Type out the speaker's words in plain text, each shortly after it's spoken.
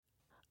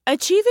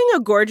Achieving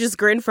a gorgeous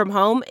grin from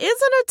home isn't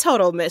a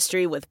total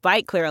mystery with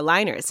Bite Clear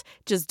aligners.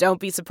 Just don't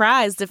be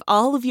surprised if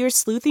all of your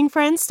sleuthing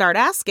friends start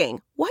asking,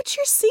 "What's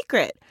your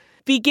secret?"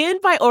 Begin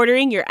by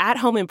ordering your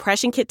at-home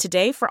impression kit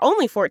today for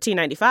only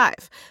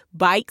 $14.95.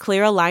 Bite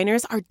Clear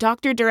aligners are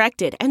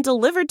doctor-directed and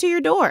delivered to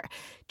your door.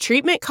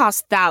 Treatment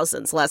costs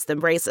thousands less than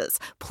braces.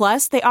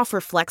 Plus, they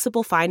offer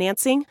flexible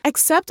financing,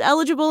 accept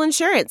eligible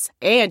insurance,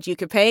 and you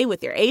can pay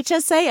with your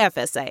HSA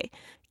FSA.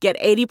 Get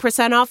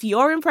 80% off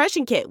your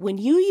impression kit when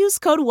you use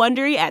code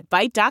WONDERY at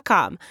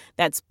Byte.com.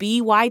 That's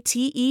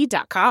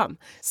BYTE.com.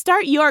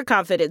 Start your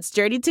confidence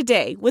journey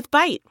today with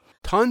Byte.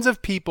 Tons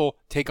of people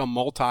take a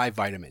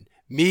multivitamin,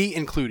 me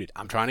included.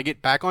 I'm trying to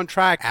get back on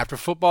track after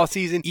football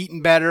season,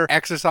 eating better,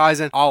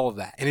 exercising, all of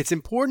that. And it's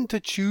important to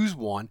choose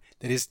one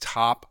that is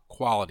top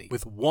quality.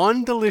 With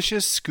one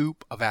delicious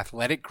scoop of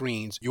Athletic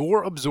Greens,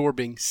 you're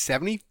absorbing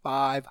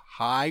 75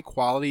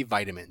 high-quality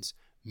vitamins,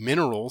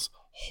 minerals,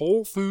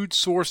 whole food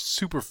sourced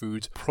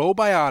superfoods,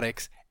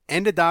 probiotics,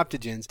 and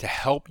adaptogens to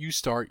help you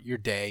start your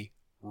day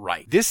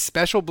right. This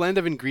special blend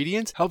of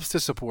ingredients helps to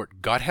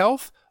support gut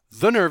health,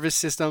 the nervous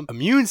system,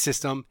 immune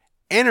system,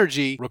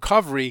 energy,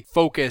 recovery,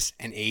 focus,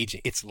 and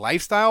aging. It's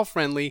lifestyle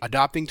friendly,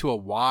 adapting to a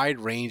wide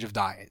range of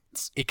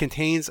diets. It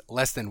contains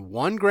less than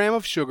 1 gram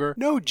of sugar,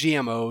 no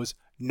GMOs,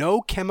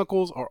 no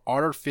chemicals or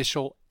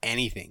artificial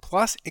anything.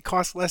 Plus, it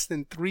costs less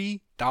than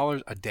 $3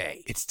 a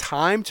day. It's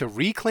time to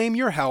reclaim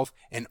your health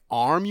and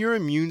arm your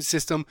immune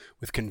system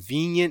with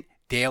convenient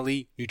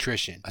daily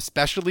nutrition,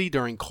 especially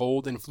during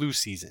cold and flu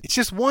season. It's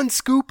just one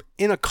scoop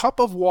in a cup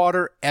of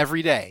water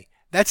every day.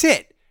 That's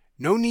it.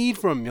 No need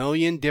for a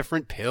million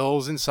different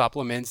pills and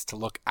supplements to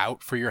look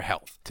out for your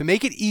health. To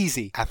make it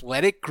easy,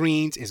 Athletic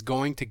Greens is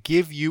going to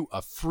give you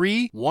a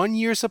free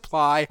 1-year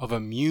supply of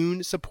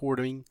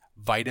immune-supporting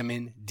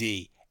vitamin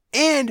D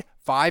and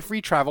 5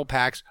 free travel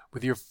packs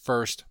with your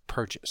first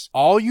purchase.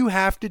 All you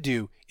have to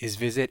do is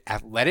visit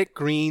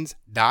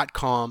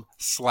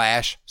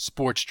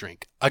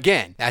athleticgreens.com/sportsdrink.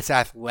 Again, that's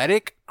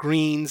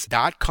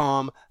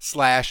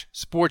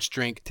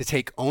athleticgreens.com/sportsdrink to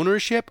take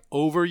ownership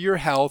over your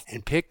health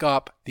and pick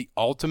up the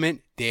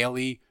ultimate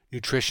daily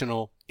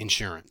nutritional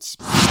insurance.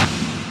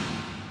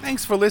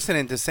 Thanks for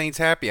listening to Saints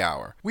Happy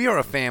Hour. We are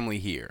a family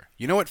here.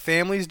 You know what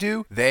families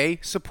do? They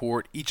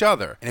support each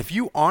other. And if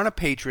you aren't a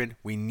patron,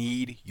 we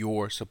need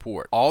your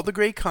support. All the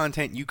great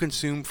content you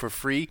consume for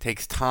free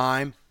takes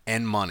time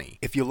and money.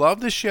 If you love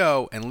the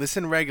show and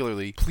listen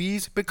regularly,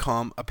 please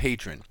become a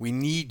patron. We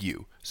need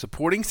you.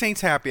 Supporting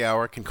Saints Happy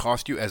Hour can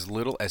cost you as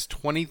little as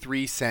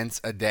 23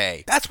 cents a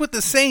day. That's what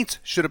the Saints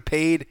should have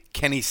paid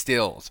Kenny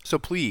Stills. So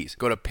please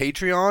go to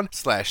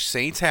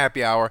Patreon/Saints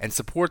Happy Hour and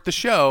support the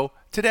show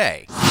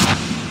today.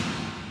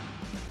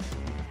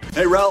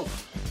 Hey,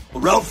 Ralph,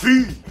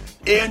 Ralphie,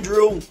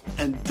 Andrew,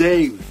 and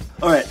Dave.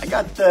 All right, I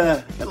got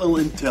a little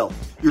intel.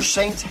 Your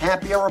Saints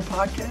Happy Hour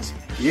podcast?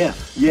 Yeah.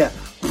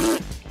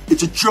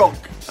 It's a joke,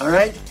 all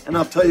right? And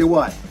I'll tell you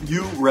what.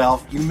 You,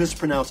 Ralph, you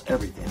mispronounce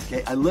everything,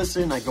 okay? I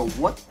listen, I go,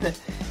 what the?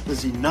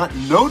 Does he not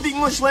know the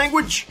English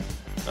language?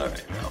 All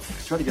right,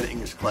 Ralph, try to get an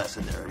English class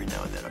in there every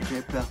now and then,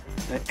 okay, pal?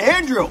 Hey,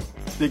 Andrew!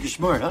 Think you're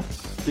smart, huh?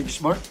 Think you're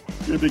smart?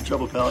 You're in big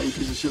trouble, pal. I eat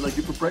piece of shit like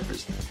you for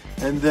breakfast.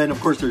 And then, of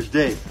course, there's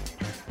Dave.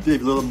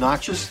 Dave, a little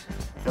obnoxious?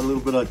 Got a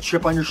little bit of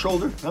chip on your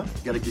shoulder? Huh?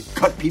 You got to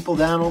cut people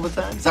down all the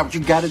time? Is that what you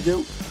got to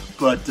do?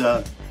 But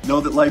know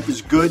that life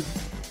is good.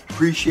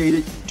 Appreciate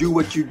it. Do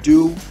what you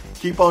do.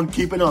 Keep on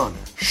keeping on.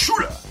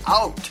 Shooter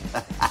out.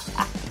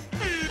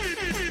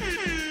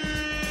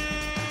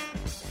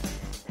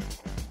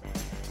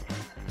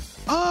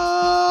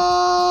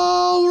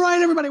 All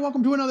right, everybody.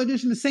 Welcome to another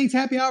edition of the Saints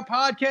Happy Hour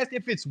podcast.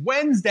 If it's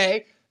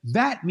Wednesday,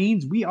 that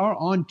means we are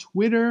on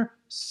Twitter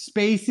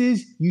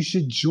Spaces. You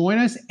should join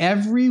us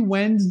every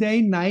Wednesday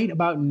night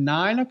about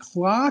 9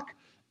 o'clock.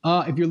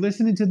 If you're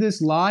listening to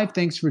this live,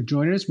 thanks for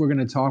joining us. We're going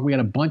to talk. We got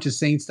a bunch of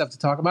Saints stuff to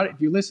talk about. If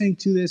you're listening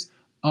to this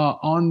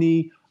on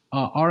the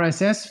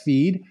RSS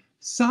feed,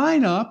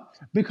 sign up,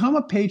 become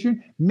a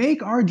patron,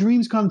 make our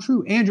dreams come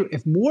true. Andrew,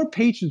 if more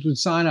patrons would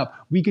sign up,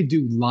 we could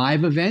do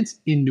live events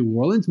in New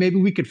Orleans. Maybe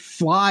we could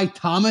fly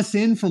Thomas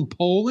in from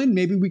Poland.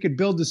 Maybe we could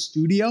build a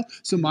studio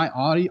so my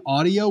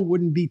audio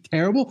wouldn't be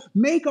terrible.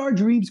 Make our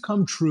dreams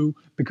come true.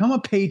 Become a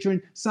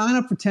patron. Sign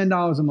up for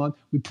 $10 a month.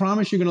 We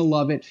promise you're going to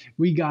love it.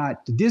 We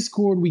got the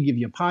Discord. We give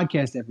you a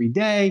podcast every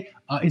day.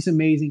 It's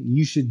amazing.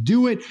 You should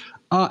do it.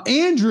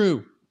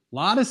 Andrew, a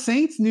lot of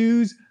Saints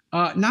news.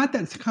 Not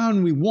that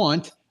kind we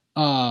want,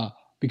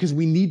 because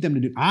we need them to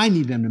do. I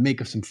need them to make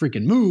us some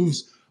freaking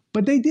moves,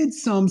 but they did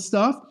some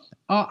stuff.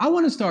 I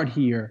want to start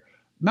here.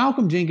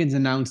 Malcolm Jenkins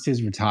announced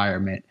his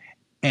retirement,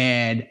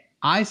 and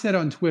I said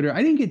on Twitter,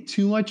 I didn't get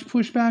too much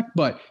pushback,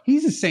 but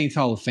he's a Saints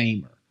Hall of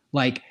Famer.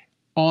 Like,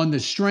 on the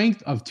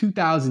strength of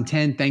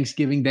 2010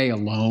 Thanksgiving Day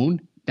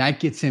alone, that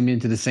gets him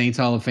into the Saints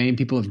Hall of Fame.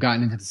 People have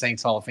gotten into the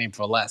Saints Hall of Fame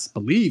for less,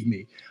 believe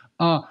me.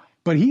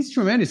 But he's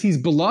tremendous. He's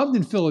beloved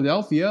in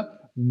Philadelphia,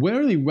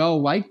 really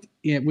well liked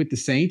with the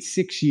Saints,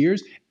 6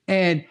 years.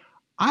 And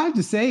I have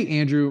to say,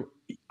 Andrew,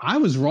 I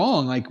was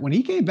wrong. Like when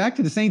he came back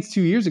to the Saints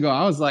 2 years ago,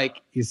 I was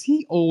like, is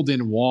he old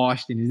and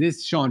washed? And is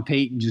this Sean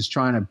Payton just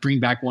trying to bring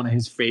back one of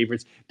his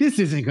favorites? This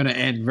isn't going to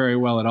end very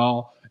well at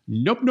all.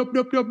 Nope.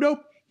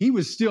 He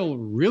was still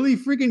really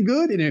freaking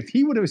good. And if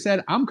he would have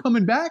said, I'm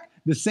coming back,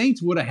 the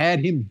Saints would have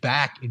had him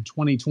back in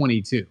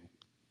 2022.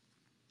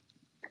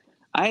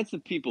 I had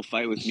some people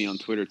fight with me on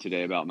Twitter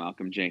today about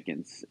Malcolm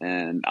Jenkins.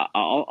 And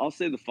I'll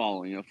say the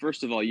following.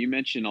 First of all, you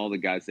mentioned all the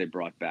guys they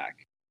brought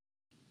back.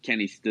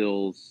 Kenny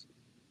Stills,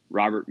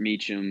 Robert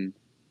Meacham,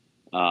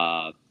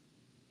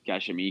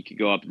 you could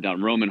go up and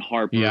down. Roman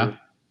Harper, yeah.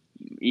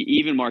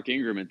 Even Mark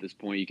Ingram at this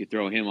point, you could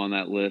throw him on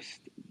that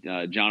list.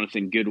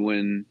 Jonathan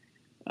Goodwin,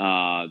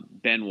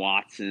 Ben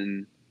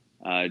Watson,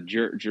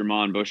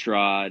 Jermon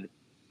Bushrod.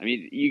 I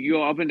mean, you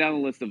go up and down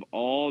the list of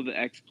all the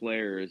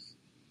ex-players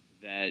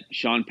that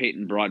Sean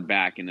Payton brought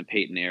back in the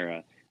Payton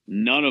era.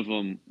 None of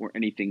them were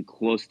anything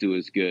close to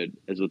as good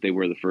as what they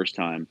were the first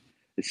time.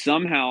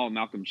 Somehow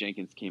Malcolm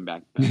Jenkins came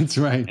back. That's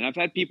right. And I've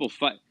had people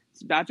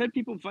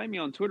fight me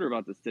on Twitter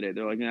about this today.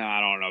 They're like, "No,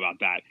 I don't know about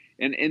that."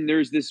 And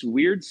there's this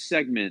weird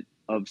segment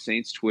of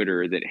Saints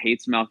Twitter that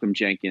hates Malcolm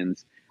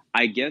Jenkins.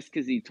 I guess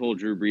because he told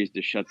Drew Brees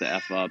to shut the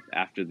F up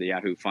after the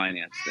Yahoo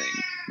Finance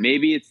thing.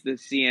 Maybe it's the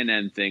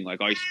CNN thing,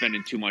 like, oh, he's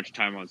spending too much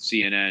time on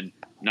CNN,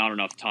 not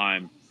enough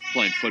time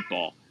playing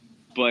football.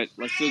 But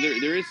so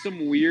there is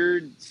some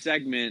weird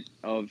segment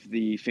of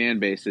the fan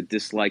base that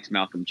dislikes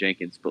Malcolm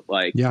Jenkins. But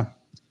yeah.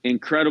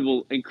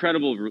 Incredible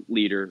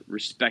leader,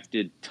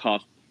 respected,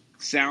 tough,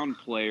 sound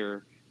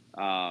player,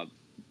 a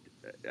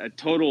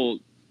total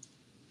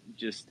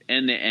just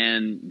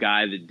end-to-end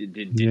guy that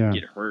didn't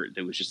get hurt,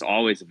 that was just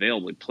always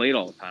available. He played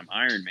all the time,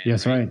 Iron Man.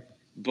 Yes, right.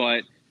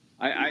 But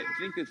I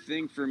think the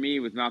thing for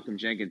me with Malcolm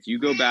Jenkins, you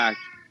go back,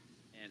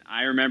 and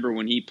I remember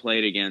when he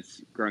played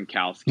against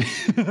Gronkowski,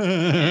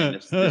 and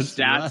the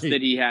stats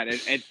that he had.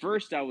 At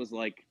first, I was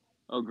like,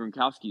 oh,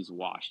 Gronkowski's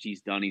washed.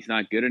 He's done. He's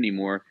not good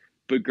anymore.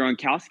 But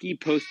Gronkowski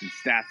posted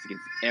stats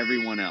against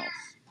everyone else.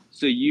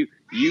 So you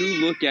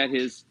look at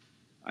his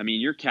 – I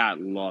mean, your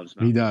cat loves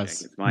Malcolm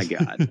Jenkins. My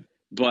God.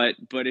 But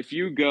if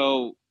you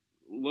go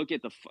look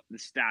at the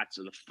stats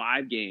of the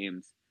 5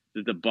 games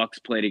that the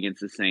Bucs played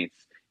against the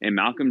Saints, and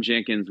Malcolm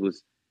Jenkins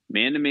was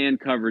man-to-man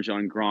coverage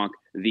on Gronk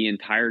the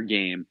entire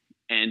game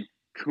and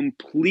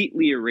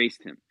completely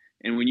erased him.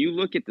 And when you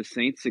look at the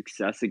Saints'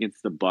 success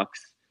against the Bucs,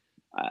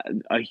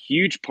 a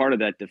huge part of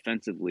that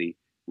defensively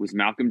was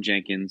Malcolm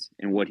Jenkins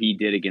and what he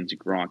did against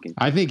Gronk.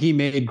 I think he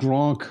made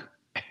Gronk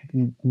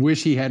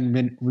wish he hadn't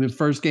been – the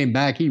first game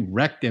back, he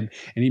wrecked him,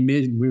 and he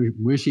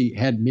wish he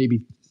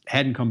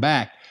hadn't come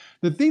back.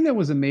 The thing that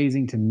was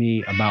amazing to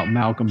me about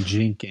Malcolm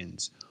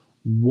Jenkins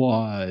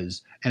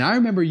was, and I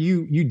remember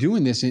you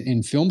doing this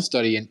in film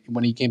study, and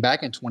when he came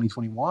back in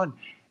 2021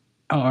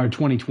 or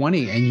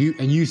 2020,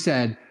 and you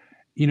said,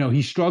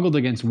 he struggled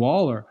against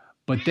Waller,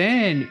 but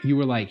then you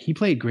were like, he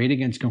played great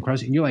against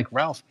Gronkowski, and you're like,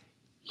 Ralph,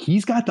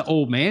 he's got the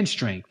old man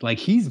strength. Like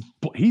he's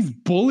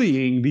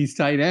bullying these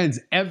tight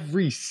ends,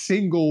 every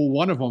single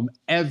one of them,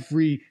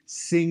 every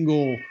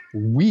single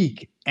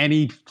week. And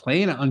he's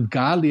playing an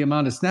ungodly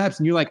amount of snaps.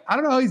 And you're like, I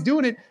don't know how he's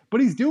doing it,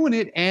 but he's doing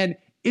it. And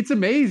it's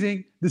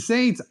amazing. The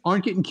Saints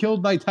aren't getting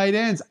killed by tight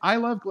ends. I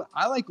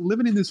like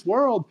living in this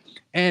world.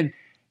 And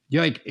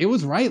you're like, it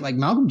was right. Like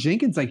Malcolm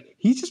Jenkins, like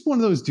he's just one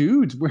of those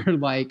dudes where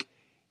like,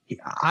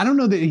 I don't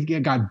know that he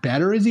got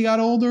better as he got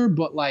older,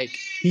 but like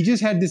he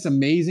just had this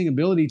amazing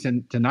ability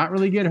to not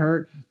really get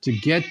hurt,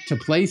 to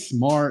play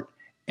smart,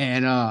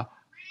 and I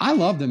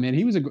loved him, man.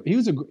 He was a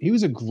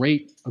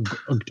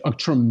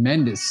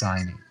tremendous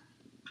signing.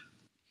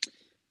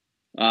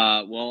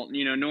 Well,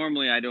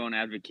 normally I don't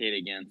advocate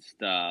against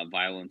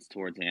violence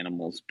towards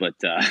animals, but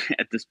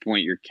at this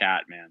point, your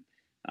cat, man.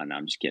 No,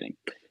 I'm just kidding.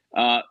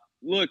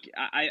 Look,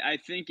 I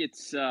think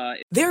it's.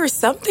 There are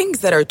some things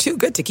that are too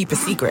good to keep a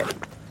secret.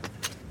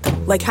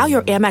 Like how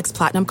your Amex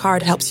Platinum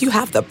card helps you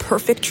have the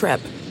perfect trip.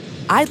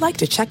 I'd like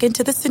to check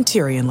into the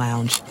Centurion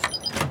Lounge.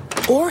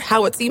 Or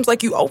how it seems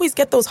like you always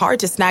get those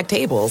hard-to-snag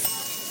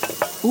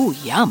tables. Ooh,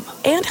 yum.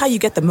 And how you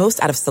get the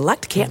most out of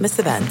select can't-miss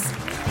events.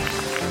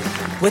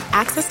 With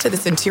access to the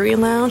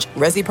Centurion Lounge,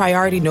 Resi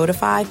Priority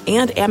Notified,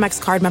 and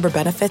Amex card member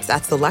benefits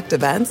at select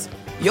events,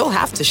 you'll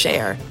have to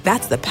share.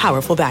 That's the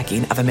powerful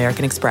backing of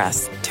American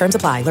Express. Terms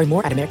apply. Learn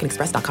more at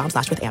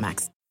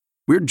americanexpress.com/withAmex.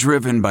 We're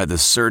driven by the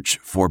search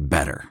for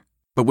better.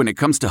 But when it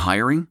comes to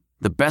hiring,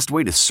 the best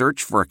way to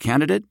search for a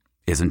candidate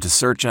isn't to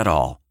search at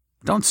all.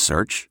 Don't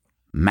search.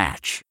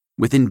 Match.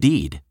 With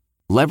Indeed.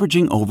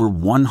 Leveraging over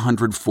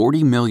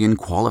 140 million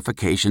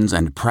qualifications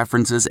and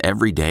preferences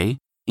every day,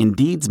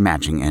 Indeed's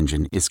matching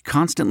engine is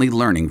constantly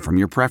learning from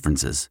your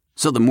preferences.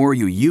 So the more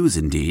you use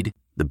Indeed,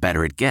 the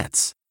better it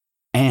gets.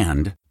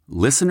 And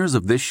listeners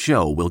of this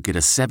show will get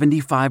a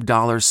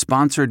 $75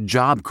 sponsored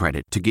job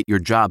credit to get your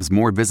jobs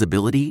more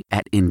visibility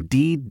at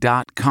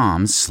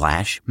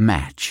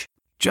Indeed.com/match.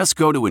 Just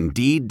go to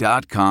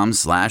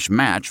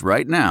Indeed.com/match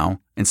right now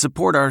and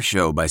support our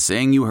show by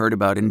saying you heard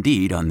about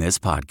Indeed on this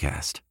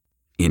podcast.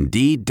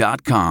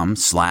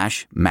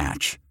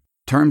 Indeed.com/match.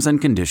 Terms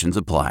and conditions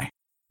apply.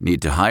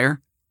 Need to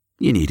hire?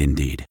 you need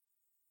Indeed.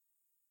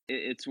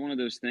 It's one of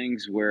those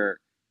things where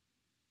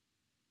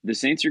the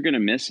Saints are going to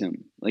miss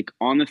him, like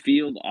on the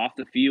field, off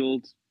the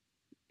field,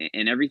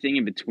 and everything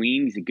in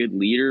between. He's a good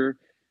leader.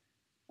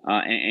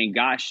 And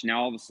gosh,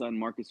 now all of a sudden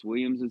Marcus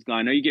Williams is gone.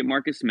 I know you get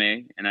Marcus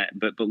May,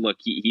 but look,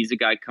 he's a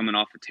guy coming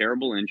off a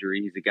terrible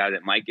injury. He's a guy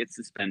that might get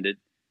suspended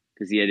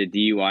because he had a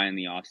DUI in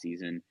the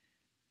offseason.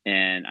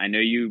 And I know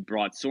you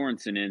brought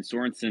Sorensen in.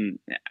 Sorensen,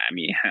 I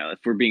mean, if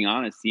we're being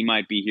honest, he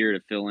might be here to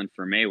fill in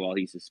for May while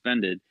he's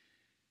suspended.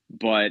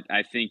 But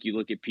I think you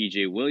look at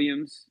PJ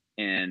Williams,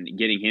 and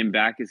getting him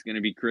back is going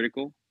to be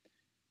critical.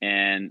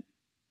 And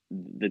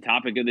the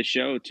topic of the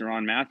show,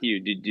 Tyrann Mathieu,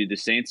 do the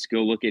Saints go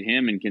look at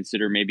him and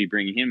consider maybe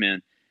bringing him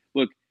in?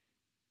 Look,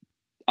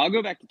 I'll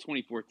go back to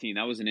 2014.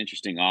 That was an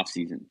interesting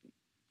offseason.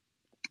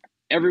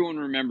 Everyone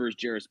remembers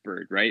Jarris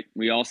Byrd, right?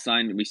 We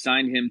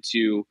signed him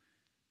to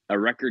a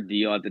record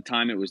deal. At the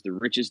time, it was the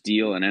richest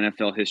deal in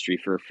NFL history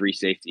for a free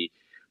safety.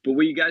 But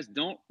what you guys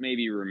don't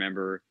maybe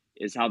remember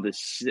is how the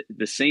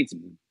Saints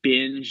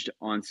binged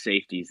on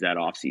safeties that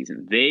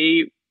offseason.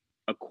 They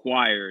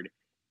acquired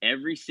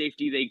every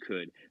safety they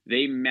could.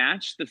 They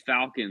matched the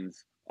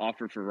Falcons'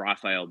 offer for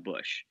Rafael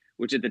Bush,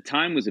 which at the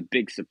time was a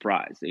big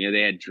surprise. They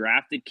had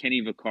drafted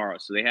Kenny Vaccaro,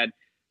 so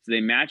they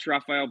matched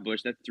Rafael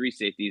Bush. That's 3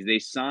 safeties. They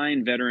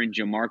signed veteran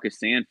Jamarcus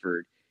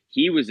Sanford.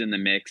 He was in the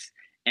mix,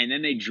 and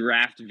then they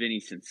draft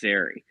Vinny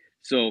Cincinnati.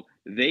 So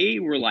they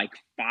were like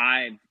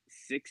 5-6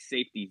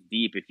 safeties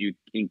deep if you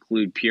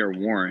include Pierre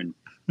Warren,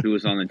 who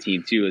was on the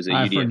team too as a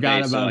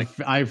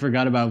UDFA. I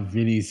forgot about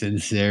Vinny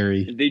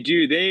Cincinnati. They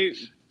do. They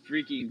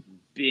freaking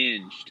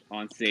binged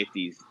on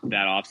safeties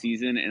that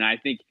offseason, and I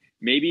think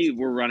maybe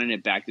we're running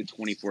it back to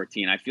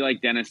 2014. I feel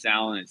like Dennis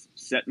Allen is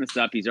setting this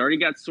up. He's already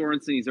got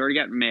Sorensen. He's already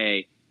got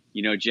May.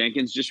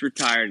 Jenkins just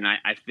retired, and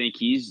I think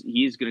he's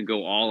going to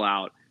go all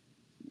out.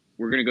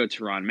 We're going to go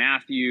Tyrann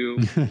Mathieu.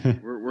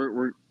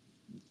 we're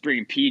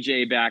bringing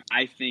PJ back.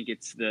 I think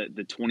it's the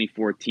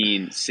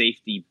 2014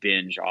 safety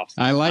binge offseason.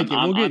 I like it.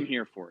 I'm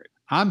here for it.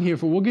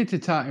 We'll get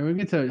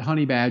to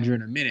Honey Badger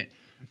in a minute.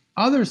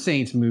 Other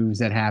Saints moves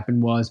that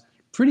happened was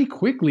pretty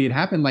quickly. It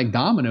happened like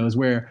dominoes,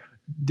 where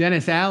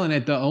Dennis Allen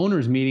at the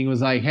owners meeting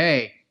was like,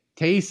 "Hey,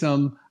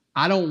 Taysom,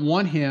 I don't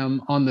want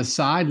him on the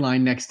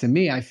sideline next to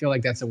me. I feel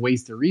like that's a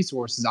waste of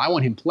resources. I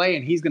want him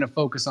playing. He's going to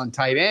focus on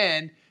tight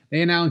end."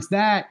 They announced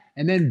that,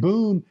 and then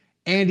boom,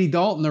 Andy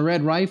Dalton, the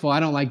Red Rifle. I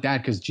don't like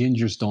that because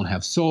gingers don't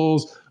have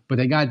souls, but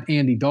they got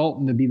Andy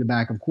Dalton to be the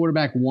backup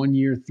quarterback, 1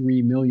 year,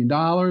 $3 million.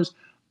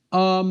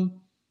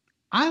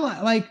 I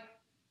like.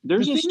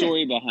 There's a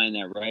story behind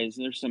that, right? Is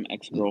there some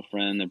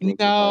ex-girlfriend that broke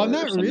No,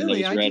 not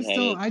really.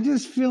 I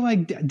just feel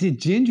like the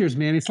gingers,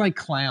 man, it's like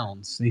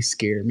clowns. They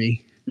scare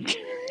me.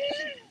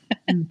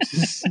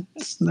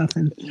 It's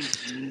nothing.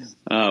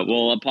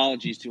 Well,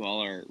 apologies to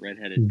all our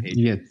redheaded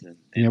patrons.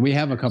 Yeah, we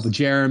have a couple.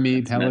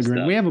 Jeremy,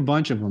 Telegram. We have a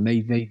bunch of them.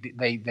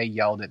 They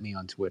yelled at me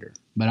on Twitter,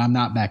 but I'm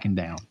not backing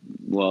down.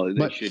 Well,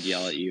 they should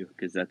yell at you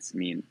because that's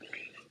mean.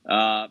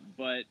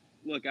 But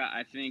look,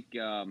 I think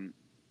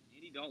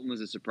Andy Dalton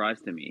was a surprise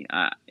to me.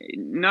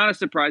 Not a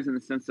surprise in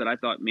the sense that I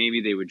thought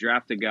maybe they would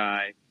draft a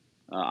guy.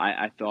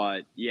 I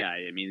thought,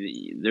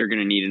 they're going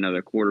to need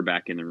another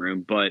quarterback in the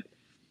room, but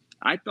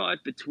I thought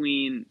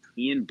between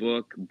Ian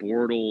Book,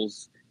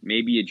 Bortles,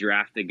 maybe you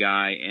draft a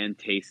guy, and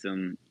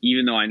Taysom,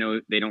 even though I know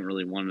they don't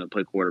really want him to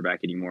play quarterback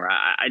anymore,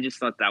 I just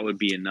thought that would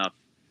be enough.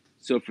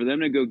 So for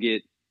them to go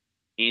get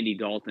Andy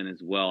Dalton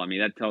as well,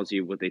 that tells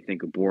you what they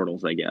think of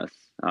Bortles, I guess,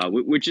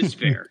 which is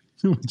fair.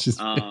 Which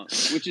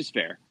is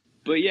fair.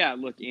 But yeah,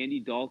 look, Andy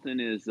Dalton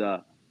is,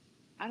 I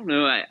don't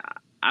know,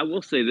 I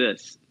will say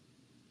this.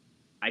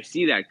 I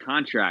see that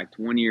contract,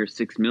 1 year,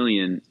 $6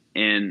 million,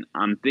 and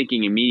I'm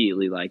thinking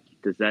immediately, like,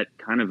 does that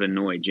kind of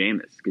annoy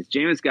Jameis? Because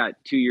Jameis got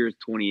 2 years,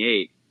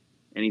 28,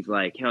 and he's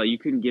like, hell, you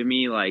couldn't give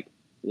me like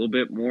a little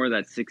bit more of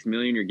that $6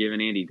 million you're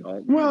giving Andy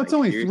Dalton. Well, like, it's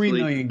only $3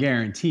 million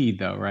guaranteed,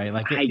 though, right?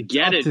 Like, I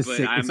get it,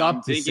 but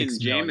I'm thinking $6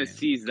 Jameis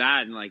sees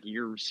that and like,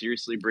 you're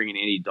seriously bringing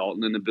Andy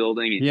Dalton in the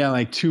building. And, yeah,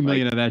 like $2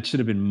 million of that should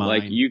have been mine.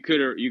 Like you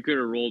could have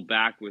rolled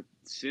back with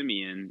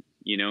Simeon,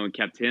 and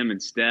kept him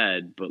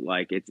instead. But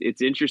like,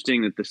 it's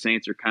interesting that the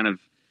Saints are kind of,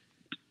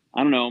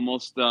 I don't know,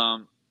 almost.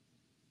 Well,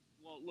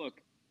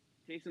 look,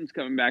 Taysom's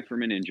coming back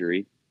from an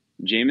injury.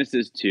 Jameis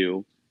is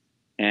too.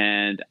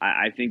 And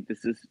I think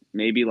this is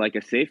maybe like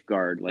a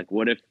safeguard. Like,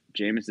 what if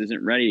Jameis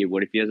isn't ready?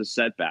 What if he has a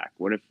setback?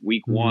 What if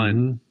week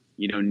one,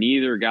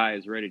 neither guy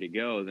is ready to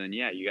go? Then,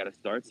 yeah, you got to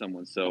start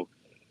someone. So,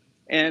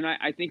 and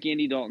I think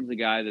Andy Dalton's a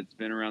guy that's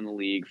been around the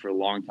league for a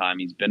long time.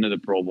 He's been to the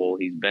Pro Bowl.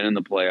 He's been in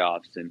the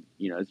playoffs. And,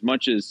 as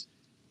much as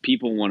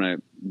people want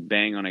to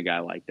bang on a guy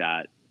like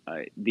that,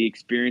 the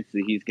experience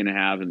that he's going to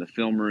have in the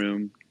film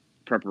room,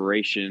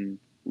 preparation,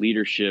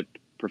 leadership,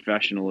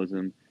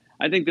 professionalism,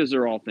 I think those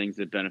are all things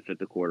that benefit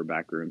the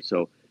quarterback room.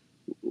 So,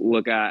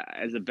 look,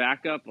 as a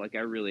backup, like,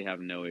 I really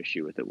have no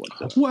issue with it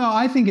whatsoever. Well,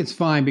 I think it's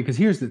fine because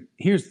here's the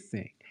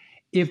thing: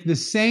 if the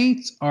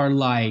Saints are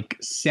like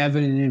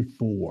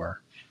 7-4,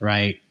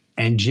 right,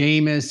 and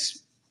Jameis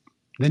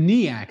the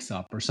knee acts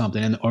up or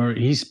something, or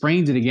he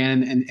sprains it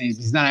again, and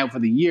he's not out for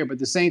the year. But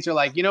the Saints are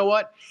like, you know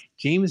what?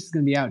 Jameis is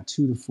going to be out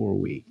 2 to 4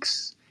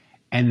 weeks,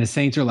 and the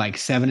Saints are like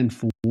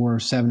 7-4,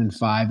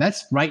 7-5.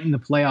 That's right in the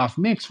playoff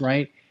mix,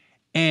 right?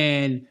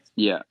 And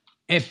yeah,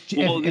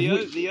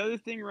 the other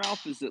thing,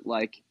 Ralph, is that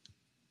like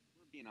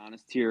we're being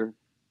honest here,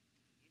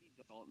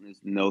 Andy Dalton is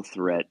no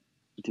threat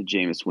to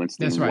Jameis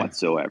Winston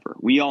whatsoever.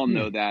 We all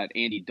know that.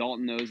 Andy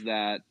Dalton knows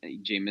that.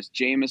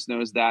 Jameis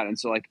knows that, and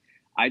so like.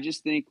 I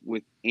just think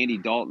with Andy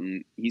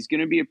Dalton, he's going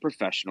to be a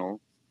professional.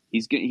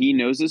 He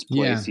knows his place.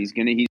 Yeah. He's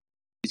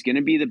going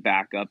to be the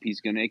backup. He's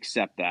going to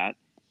accept that.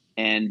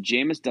 And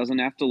Jameis doesn't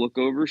have to look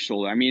over his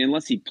shoulder. I mean,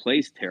 unless he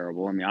plays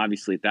terrible. I mean,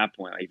 obviously at that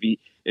point,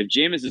 if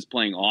Jameis is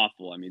playing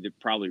awful, I mean, it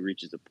probably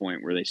reaches a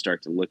point where they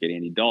start to look at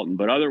Andy Dalton.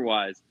 But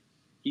otherwise,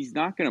 he's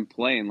not going to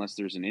play unless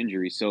there's an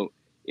injury. So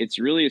it's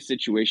really a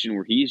situation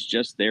where he's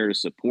just there to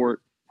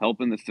support,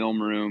 help in the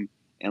film room,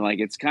 and like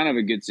it's kind of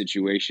a good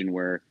situation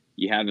where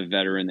you have a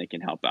veteran that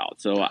can help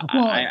out. So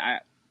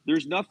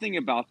there's nothing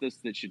about this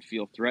that should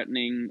feel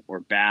threatening or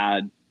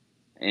bad.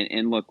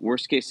 And look,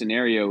 worst case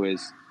scenario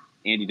is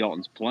Andy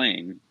Dalton's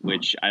playing,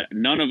 which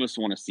none of us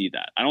want to see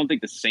that. I don't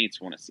think the Saints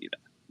want to see that.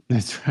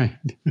 That's right.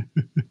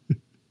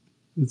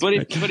 But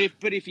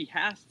if he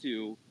has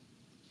to,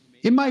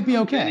 it might be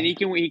okay. And he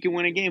can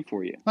win a game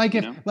for you.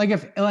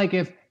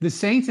 If the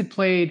Saints had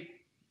played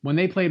when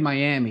they played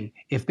Miami,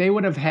 if they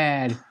would have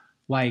had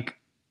like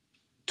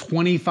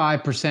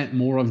 25%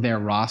 more of their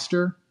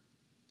roster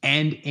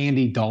and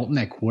Andy Dalton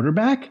at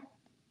quarterback,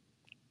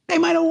 they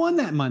might have won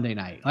that Monday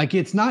night. Like,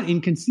 it's not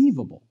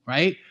inconceivable,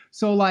 right?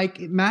 So, like,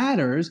 it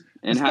matters.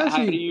 And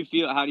how do you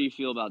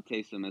feel about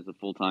Taysom as a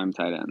full-time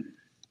tight end?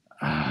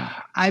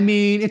 I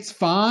mean, it's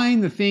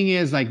fine. The thing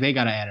is, like, they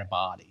got to add a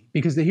body.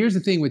 Because here's the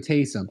thing with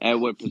Taysom.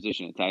 At what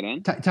position? At tight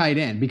end? Tight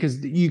end.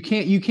 Because you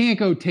can't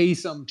go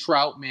Taysom,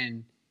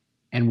 Troutman,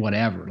 and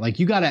whatever. Like,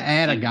 you got to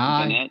add a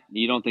guy.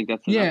 You don't think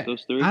that's enough,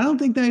 those three? I don't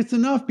think that's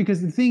enough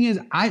because the thing is,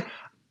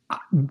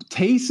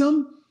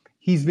 Taysom,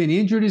 he's been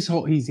injured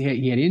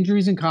he had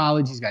injuries in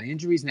college. He's got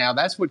injuries now.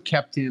 That's what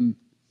kept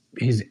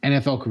his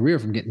NFL career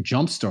from getting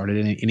jump-started,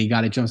 and he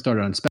got it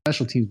jump-started on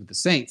special teams with the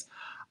Saints.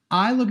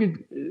 I look at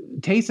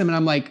Taysom, and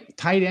I'm like,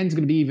 tight end's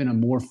going to be even a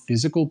more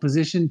physical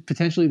position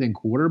potentially than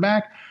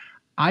quarterback.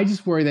 I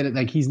just worry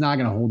that he's not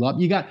going to hold up.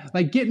 You got,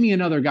 get me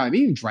another guy.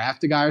 Maybe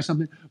draft a guy or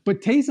something.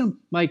 But Taysom,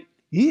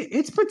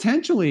 it's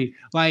potentially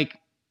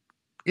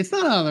it's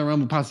not out of the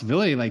realm of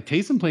possibility. Like,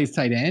 Taysom plays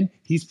tight end.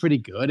 He's pretty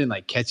good and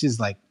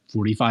catches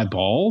 45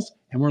 balls.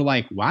 And we're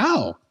like,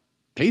 wow,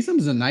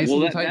 Taysom's a nice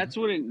little tight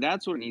end.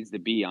 That's what it needs to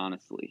be,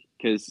 honestly.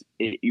 Because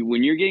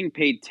when you're getting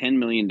paid $10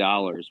 million,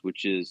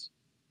 which is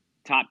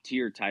top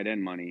tier tight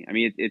end money, I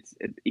mean,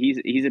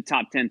 he's a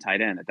top 10 tight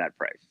end at that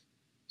price.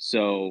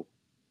 So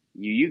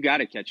you got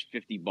to catch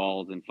 50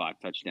 balls and 5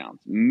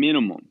 touchdowns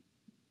minimum.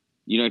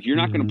 If you're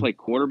not going to play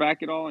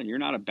quarterback at all and you're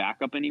not a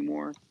backup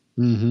anymore,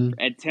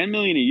 at $10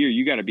 million a year,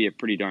 you got to be a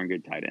pretty darn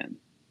good tight end.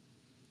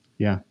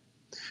 Yeah.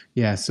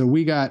 Yeah. So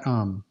we got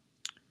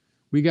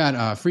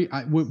free.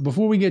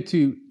 Before we get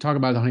to talk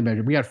about the Honey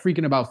Badger, we got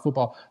Freaking About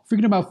Football.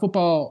 Freaking About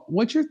Football,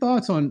 what's your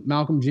thoughts on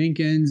Malcolm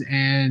Jenkins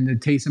and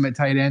Taysom at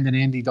tight end and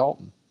Andy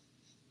Dalton?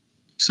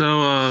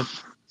 So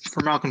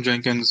for Malcolm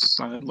Jenkins,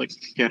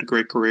 he had a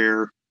great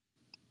career.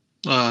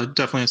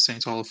 Definitely a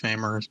Saints Hall of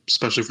Famer,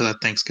 especially for that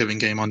Thanksgiving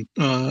game in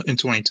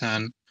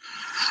 2010.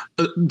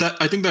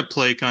 I think that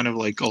play kind of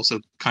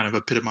also kind of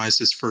epitomized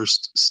his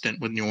first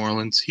stint with New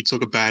Orleans. He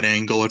took a bad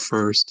angle at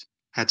first,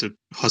 had to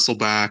hustle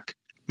back,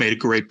 made a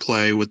great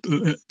play with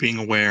being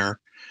aware,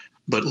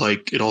 but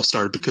it all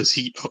started because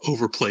he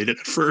overplayed it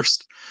at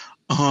first.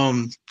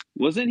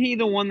 Wasn't he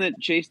the one that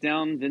chased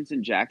down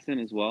Vincent Jackson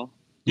as well?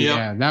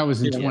 Yeah, that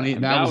was in 20.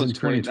 That was in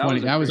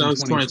 2020. That was in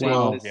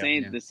 2012.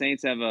 The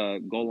Saints have a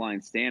goal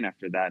line stand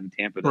after that, and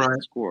Tampa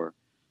doesn't score.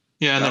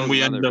 Yeah, and then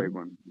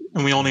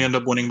we only end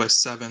up winning by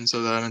 7,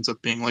 so that ends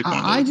up being one of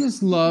those. I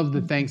just love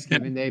the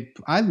Thanksgiving Day.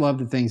 I love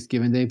the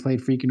Thanksgiving Day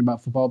played Freaking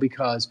About Football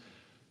because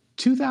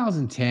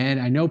 2010.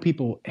 I know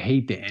people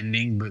hate the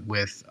ending, but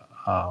with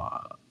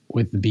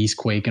the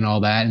Beastquake and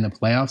all that in the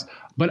playoffs,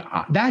 but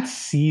that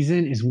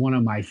season is one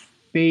of my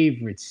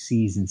favorite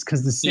seasons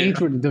because the Saints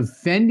were the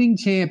defending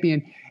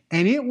champion,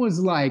 and it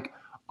was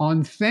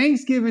on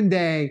Thanksgiving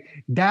Day,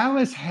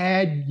 Dallas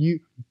had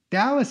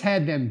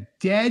them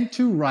dead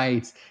to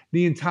rights.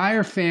 The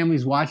entire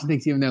family's watching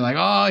Thanksgiving. They're like,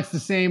 oh, it's the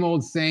same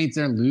old Saints.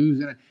 They're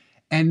losing.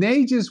 And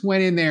they just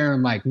went in there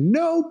and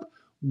nope,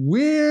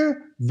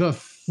 we're the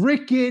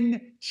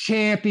freaking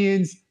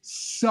champions.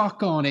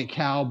 Suck on it,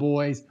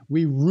 Cowboys.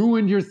 We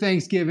ruined your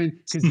Thanksgiving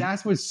because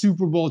that's what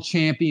Super Bowl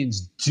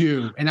champions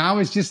do. And I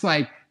was just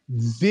like,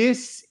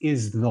 this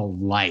is the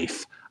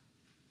life.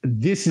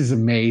 This is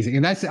amazing.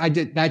 And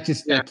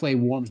that play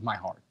warms my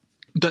heart.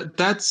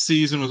 That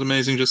season was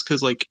amazing just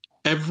because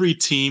every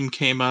team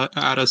came at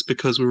us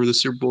because we were the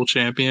Super Bowl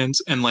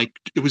champions, and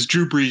it was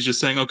Drew Brees just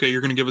saying, okay,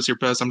 you're going to give us your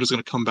best, I'm just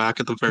going to come back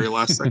at the very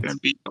last second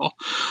and beat y'all.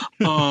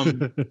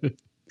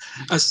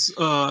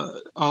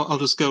 I'll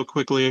just go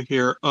quickly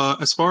here.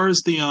 As far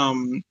as the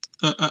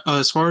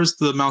as far as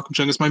the Malcolm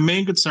Jenkins, my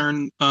main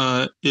concern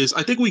is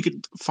I think we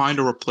could find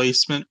a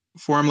replacement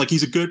for him. Like,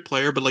 he's a good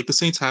player, but like the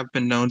Saints have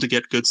been known to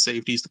get good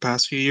safeties the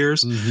past few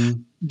years.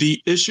 Mm-hmm.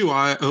 The issue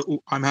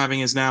I'm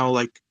having is now,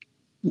 like,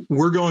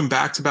 we're going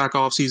back-to-back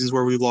off seasons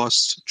where we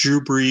lost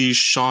Drew Brees,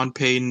 Sean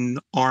Payton,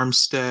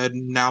 Armstead,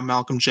 now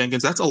Malcolm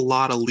Jenkins. That's a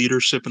lot of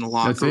leadership in the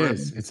locker room.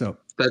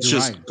 That's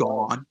just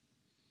gone.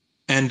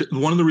 And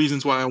one of the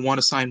reasons why I want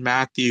to sign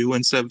Mathieu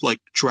instead of like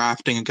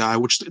drafting a guy,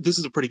 which this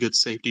is a pretty good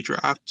safety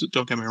draft,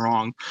 don't get me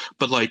wrong,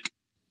 but like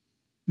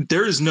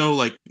there is no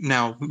like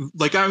now,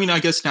 like, I mean, I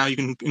guess now you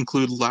can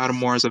include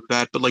Lattimore as a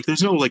vet, but like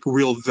there's no like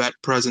real vet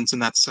presence in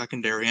that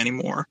secondary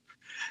anymore.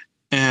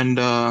 And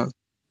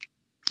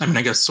I mean,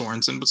 I guess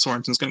Sorensen, but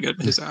Sorensen's going to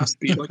get his ass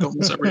beat like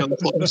almost every other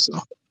player. So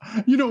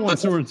you don't want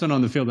Sorensen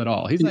on the field at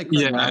all. He's like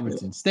Craig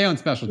Robinson. Stay on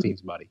special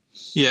teams, buddy.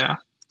 Yeah.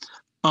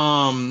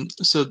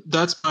 So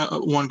that's my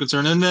one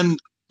concern. And then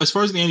as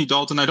far as the Andy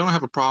Dalton, I don't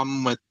have a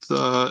problem with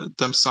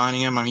them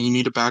signing him. I mean, you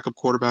need a backup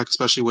quarterback,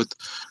 especially with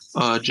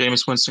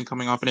Jameis Winston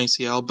coming off an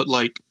ACL. But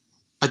like,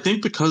 I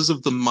think because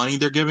of the money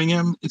they're giving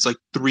him, it's like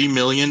 $3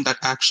 million that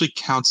actually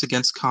counts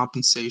against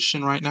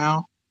compensation right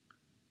now.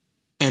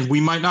 And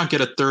we might not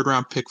get a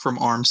third-round pick from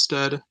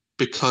Armstead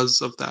because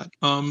of that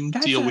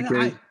deal we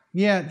gave.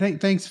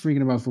 Thanks for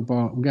freaking about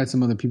football. We got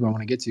some other people I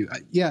want to get to.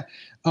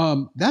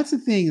 That's the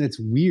thing that's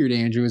weird,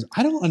 Andrew, is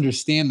I don't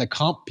understand the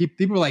comp.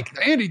 People are like,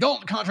 the Andy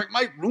Dalton contract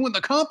might ruin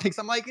the comp picks.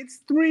 I'm like,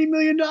 it's $3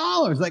 million.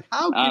 Like,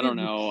 how can I don't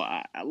know.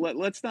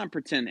 Let's not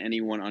pretend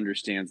anyone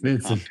understands the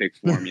comp pick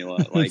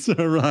formula. Like,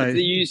 all right.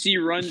 You see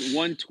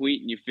one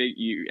tweet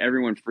and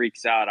everyone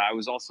freaks out. I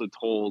was also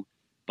told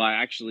by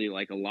actually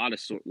like a lot of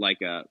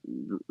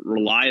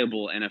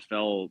reliable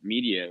NFL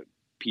media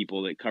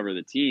people that cover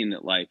the team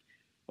that like,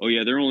 oh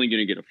yeah, they're only going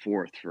to get a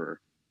fourth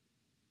for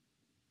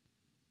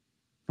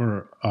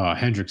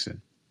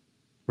Hendrickson,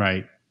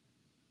 right?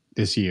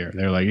 This year,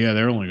 they're like, yeah,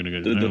 they're only going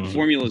to get the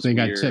formula's weird,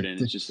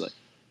 and it's just like,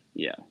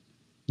 yeah,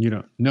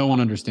 no one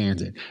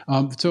understands it.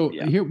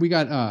 Here we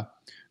got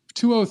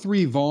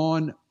 203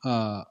 Vaughn.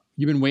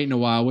 You've been waiting a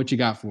while. What you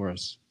got for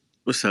us?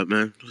 What's up,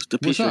 man?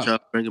 Appreciate y'all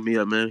bringing me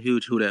up, man.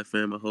 Huge Who Dat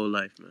fan my whole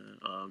life,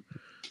 man.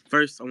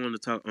 First, I want to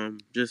talk.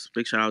 Just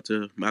big shout out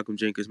to Malcolm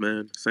Jenkins,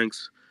 man.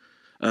 Saints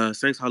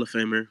Hall of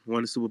Famer,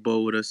 won the Super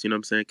Bowl with us. You know what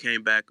I'm saying?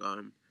 Came back.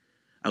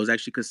 I was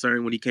actually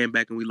concerned when he came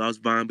back and we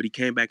lost Vaughn, but he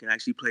came back and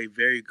actually played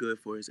very good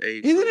for his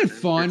age. Isn't it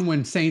fun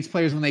when Saints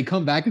players, when they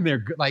come back and they're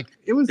good, like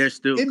they're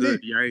still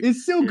good, right?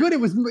 It's still good. It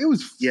was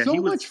so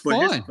much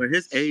fun. For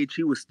his age,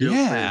 he was still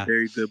playing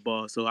very good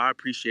ball. So I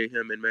appreciate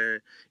him. And man,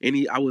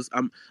 I was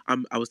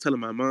telling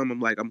my mom, I'm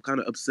like, I'm kind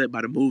of upset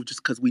by the move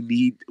just because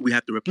we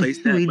have to replace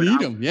that. We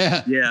need him,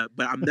 yeah. Yeah,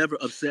 but I'm never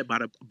upset by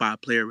a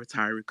player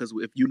retiring, because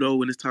if you know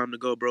when it's time to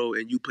go, bro,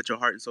 and you put your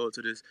heart and soul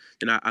into this,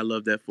 then I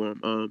love that for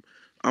him.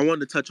 I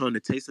wanted to touch on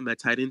the Taysom at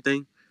tight end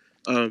thing.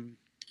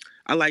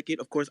 I like it.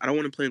 Of course, I don't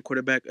want to play in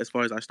quarterback as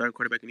far as our starting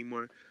quarterback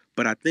anymore.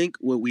 But I think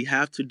what we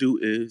have to do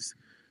is,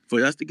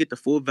 for us to get the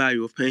full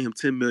value of paying him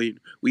 $10 million,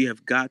 we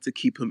have got to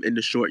keep him in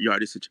the short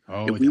yardage.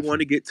 If we want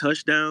to get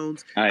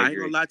touchdowns, I ain't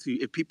gonna lie to you.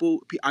 If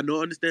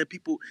understand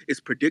people,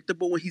 it's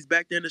predictable when he's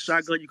back there in the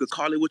shotgun. You could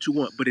call it what you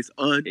want, but it's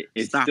unstoppable.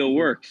 It still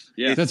works.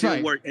 Yeah, that's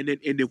right. Works. And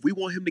if we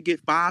want him to get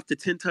 5 to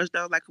 10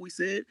 touchdowns, like we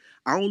said,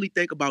 I only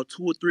think about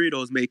 2 or 3 of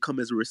those may come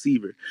as a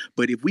receiver.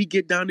 But if we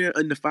get down there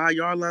in the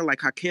 5-yard line,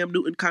 like how Cam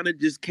Newton kind of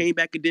just came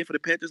back and did for the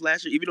Panthers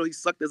last year, even though he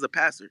sucked as a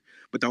passer,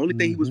 but the only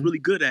thing he was really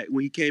good at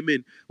when he came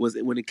in was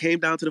when it came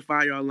down to the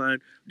 5-yard line,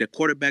 the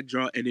quarterback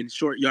draw, and in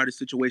short yardage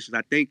situations.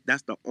 I think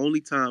that's the only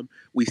time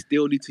we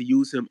still need to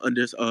use him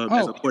under as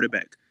a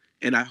quarterback.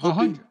 And I'm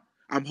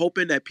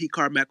hoping that Pete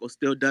Carmichael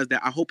still does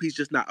that. I hope he's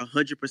just not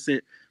 100%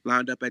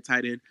 lined up at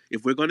tight end.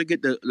 If we're going to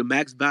get the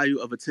max value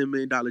of a $10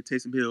 million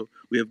Taysom Hill,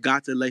 we have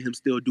got to let him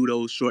still do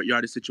those short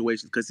yardage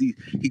situations, because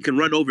he can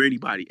run over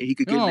anybody and he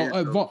could get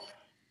there.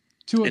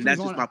 And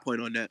that's just my point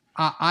on that.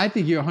 I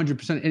think you're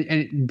 100%. And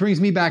it brings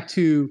me back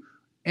to,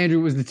 Andrew,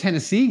 it was the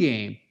Tennessee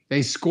game.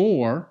 They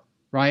score,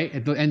 right,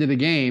 at the end of the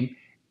game,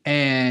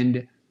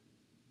 and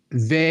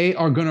they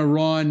are going to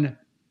run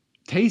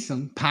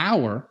Taysom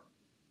power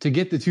to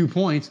get the 2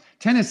 points.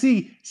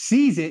 Tennessee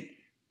sees it,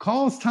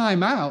 calls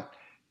timeout.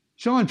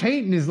 Sean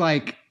Payton is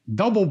like,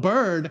 double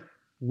bird.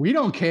 We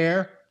don't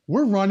care.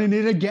 We're running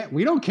it again.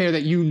 We don't care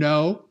that you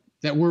know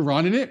that we're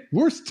running it.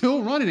 We're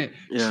still running it.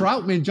 Yeah.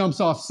 Troutman jumps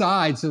off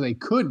side, so they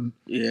couldn't.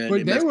 Yeah,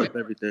 but they were.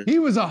 Everything. He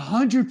was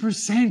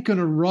 100% going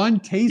to run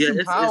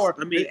Taysom power.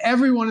 And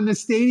everyone in the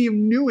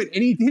stadium knew it,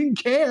 and he didn't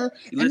care.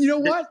 And you know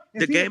what?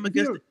 He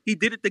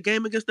did it the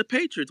game against the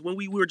Patriots when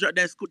we were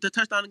the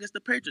touchdown against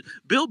the Patriots.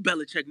 Bill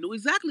Belichick knew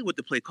exactly what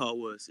the play call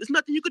was. There's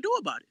nothing you could do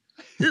about it.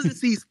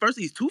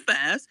 He's too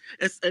fast,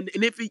 and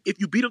if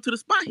you beat him to the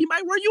spot, he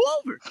might run you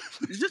over.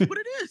 It's just what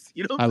it is.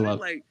 You know what I'm saying?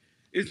 Like,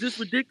 it's just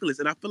ridiculous.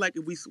 And I feel like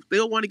if we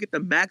still want to get the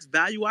max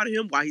value out of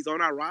him while he's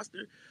on our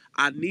roster,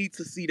 I need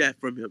to see that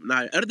from him.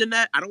 Now, other than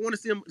that, I don't want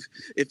to see him.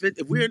 If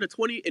we're in the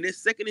 20 and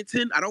it's 2nd and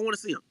 10, I don't want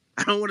to see him.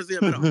 I don't want to see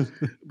him at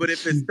all. But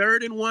if it's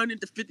 3rd and 1 at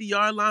the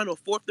 50-yard line or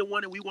 4th and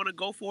 1 and we want to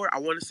go for it, I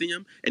want to see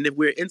him. And if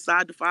we're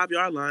inside the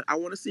 5-yard line, I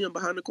want to see him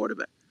behind the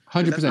quarterback.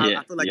 100%.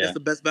 I feel like that's the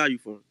best value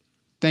for him.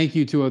 Thank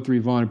you, 203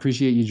 Vaughn.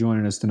 Appreciate you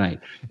joining us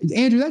tonight.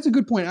 Andrew, that's a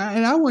good point.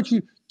 And I want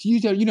you to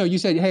use that. You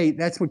said, hey,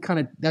 that's kind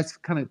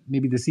of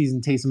maybe the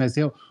season Taysom has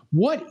to.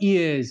 What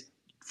is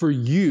for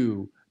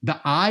you the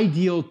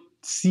ideal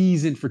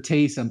season for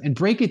Taysom? And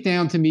break it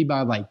down to me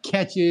by like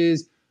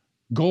catches,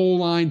 goal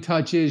line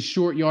touches,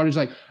 short yardage.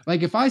 Like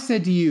if I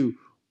said to you,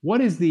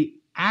 what is the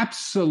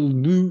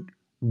absolute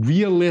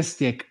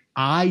realistic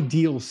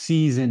ideal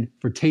season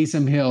for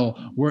Taysom Hill?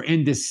 We're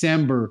in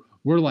December.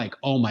 We're like,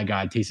 oh my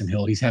God, Taysom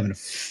Hill, he's having a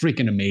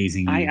freaking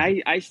amazing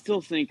year. I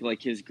still think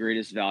like his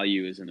greatest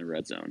value is in the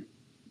red zone,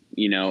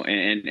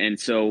 and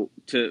so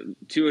to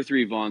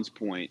 203 Vaughn's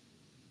point,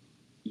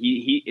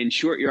 he in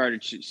short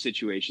yardage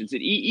situations,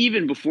 and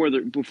even before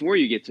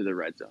you get to the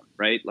red zone,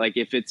 right? Like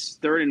if it's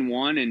 3rd and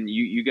 1 and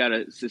you got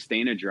to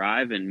sustain a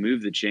drive and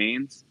move the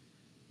chains,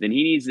 then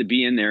he needs to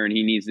be in there and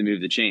he needs to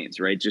move the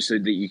chains, right? Just so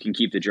that you can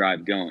keep the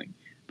drive going.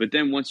 But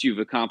then once you've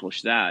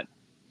accomplished that,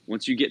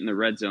 once you get in the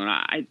red zone,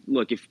 I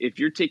look, if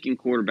you're taking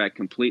quarterback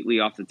completely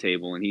off the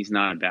table and he's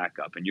not a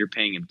backup and you're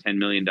paying him $10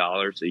 million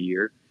a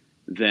year,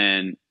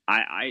 then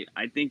I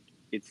think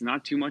it's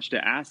not too much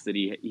to ask that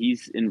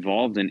he's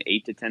involved in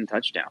 8 to 10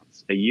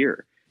 touchdowns a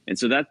year. And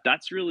so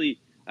that's really,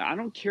 I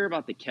don't care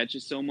about the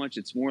catches so much.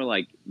 It's more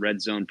like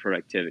red zone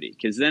productivity,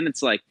 because then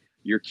it's like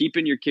you're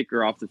keeping your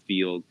kicker off the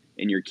field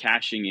and you're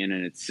cashing in,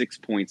 and it's 6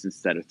 points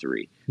instead of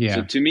 3. Yeah.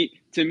 So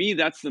to me,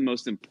 that's the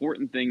most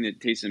important thing that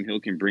Taysom Hill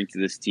can bring to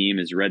this team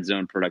is red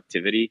zone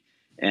productivity.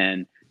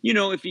 And,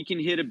 if he can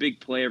hit a big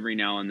play every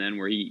now and then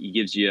where he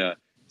gives you a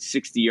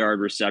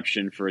 60-yard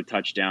reception for a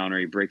touchdown or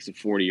he breaks a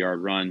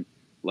 40-yard run,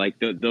 like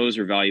those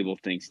are valuable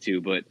things too.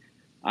 But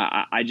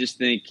I just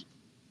think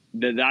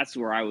that's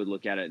where I would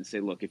look at it and say,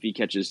 look, if he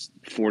catches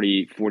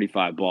 40,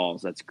 45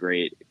 balls, that's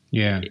great.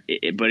 Yeah.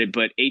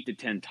 But 8 to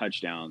 10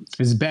 touchdowns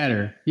is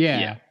better.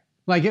 Yeah.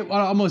 Like it would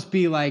almost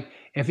be like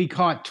if he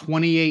caught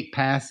 28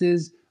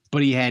 passes,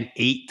 but he had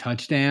 8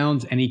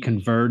 touchdowns and he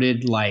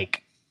converted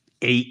like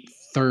 8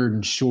 third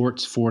and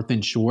shorts, 4th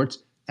and shorts.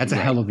 That's a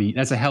hell of a year.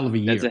 That's a hell of a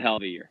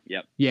year.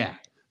 Yep. Yeah.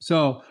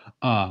 So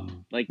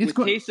like with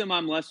Taysom,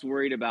 I'm less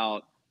worried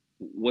about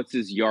what's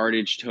his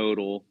yardage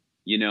total.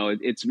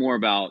 It's more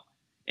about,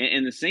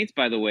 and the Saints,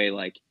 by the way,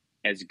 like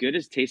as good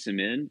as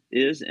Taysom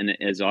is and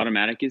as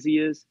automatic as he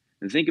is,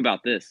 and think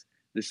about this,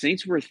 the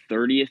Saints were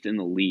 30th in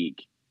the league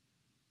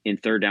in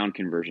 3rd down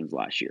conversions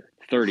last year,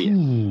 30th.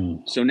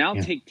 Ooh, so now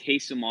take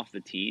Taysom off the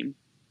team.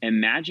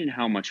 Imagine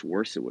how much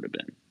worse it would have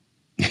been.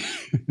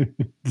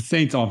 The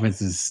Saints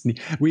offense is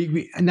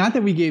we not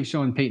that we gave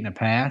Sean Payton a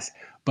pass,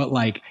 but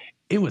like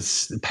it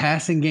was the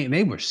passing game.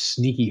 They were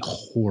sneaky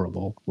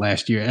horrible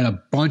last year and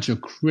a bunch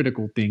of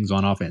critical things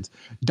on offense.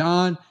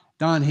 Don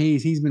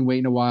Hayes, he's been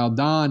waiting a while.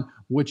 Don,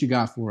 what you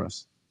got for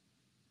us?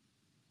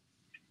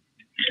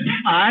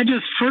 I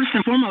just first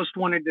and foremost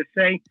wanted to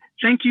say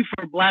thank you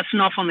for blasting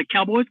off on the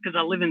Cowboys, because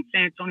I live in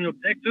San Antonio,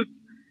 Texas,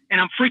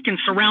 and I'm freaking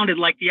surrounded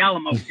like the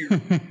Alamo here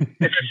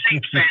as a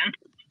Saints fan.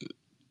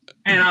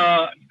 And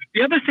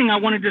the other thing I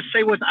wanted to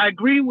say was I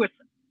agree with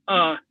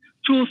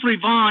 203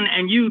 Vaughn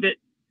and you that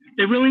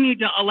they really need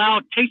to allow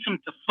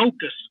Taysom to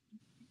focus.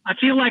 I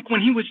feel like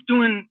when he was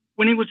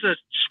a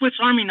Swiss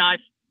Army knife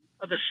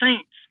of the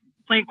Saints,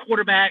 playing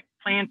quarterback,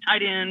 playing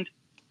tight end,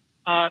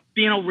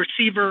 being a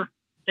receiver,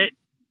 that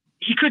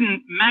he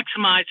couldn't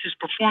maximize his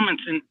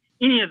performance in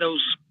any of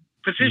those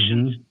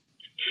positions.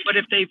 Mm-hmm. But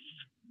if they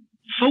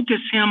focus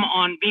him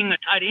on being a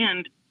tight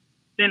end,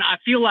 then I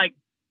feel like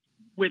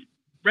with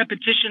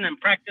repetition and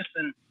practice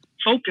and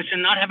focus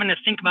and not having to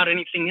think about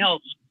anything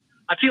else,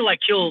 I feel like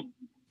he'll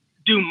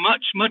do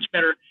much, much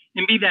better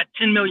and be that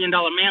 $10 million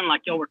man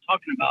like y'all were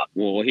talking about.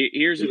 Well,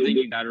 here's the thing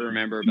you got to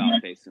remember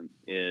about Taysom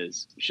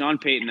is Sean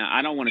Payton,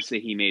 I don't want to say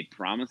he made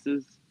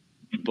promises,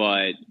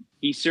 but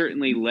he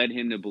certainly led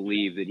him to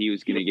believe that he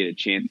was going to get a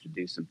chance to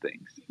do some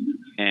things.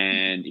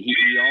 And he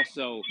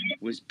also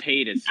was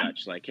paid as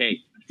such, like, hey,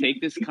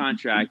 take this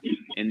contract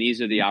and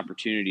these are the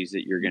opportunities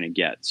that you're going to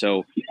get.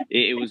 So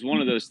it was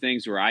one of those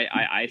things where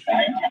I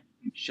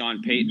think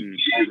Sean Payton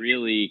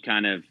really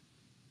kind of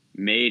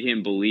made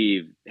him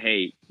believe,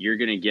 hey, you're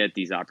going to get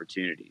these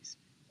opportunities.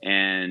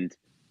 And,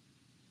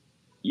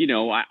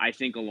 I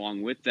think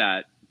along with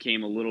that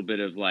came a little bit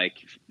of like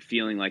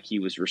feeling like he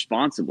was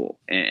responsible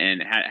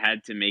and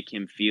had to make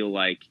him feel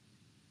like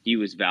he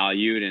was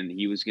valued and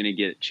he was going to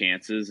get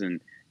chances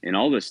and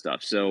all this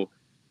stuff. So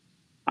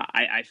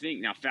I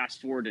think now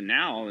fast forward to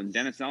now, and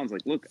Dennis Allen's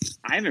like, look,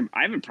 I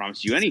haven't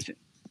promised you anything.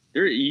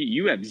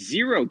 You have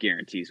zero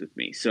guarantees with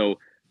me. So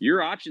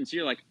your options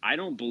here, like, I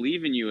don't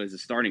believe in you as a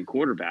starting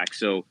quarterback.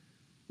 So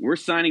we're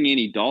signing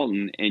Andy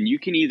Dalton, and you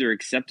can either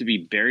accept to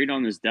be buried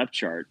on this depth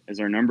chart as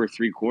our number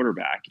 3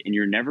 quarterback, and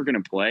you're never going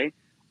to play,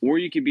 or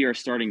you could be our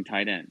starting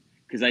tight end,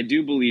 because I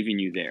do believe in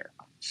you there.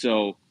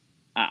 So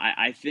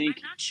I think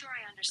 – I'm not sure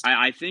I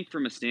I think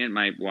from a stand,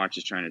 my watch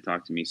is trying to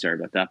talk to me. Sorry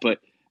about that. But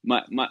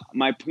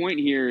my point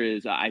here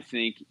is I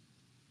think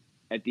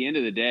at the end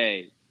of the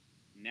day,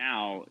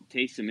 now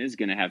Taysom is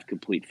going to have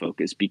complete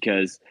focus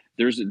because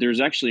there's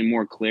actually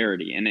more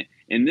clarity.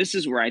 And this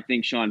is where I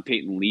think Sean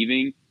Payton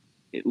leaving,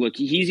 look,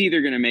 he's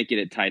either going to make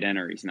it at tight end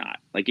or he's not.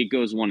 Like, it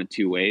goes one of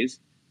two ways.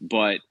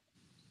 But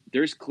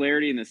there's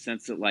clarity in the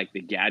sense that, like,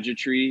 the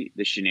gadgetry,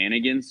 the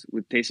shenanigans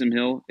with Taysom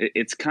Hill,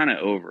 it's kind of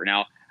over.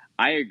 Now,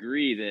 I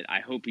agree that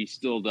I hope he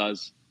still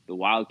does the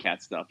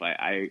Wildcat stuff.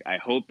 I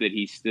hope that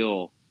he's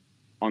still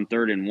on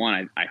 3rd and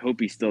 1. I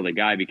hope he's still the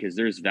guy because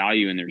there's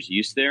value and there's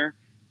use there.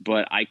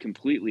 But I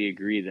completely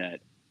agree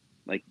that,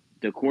 like,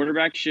 the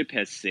quarterback ship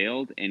has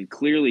sailed, and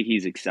clearly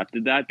he's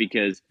accepted that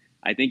because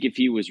I think if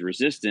he was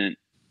resistant,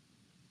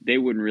 they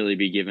wouldn't really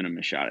be giving him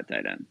a shot at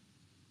tight end.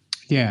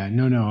 Yeah,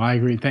 no, I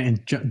agree.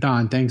 And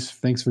Don, thanks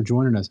for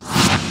joining us.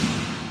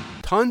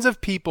 Tons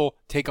of people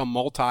take a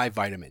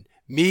multivitamin,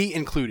 me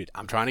included.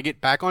 I'm trying to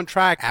get back on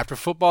track after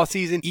football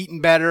season,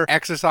 eating better,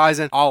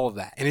 exercising, all of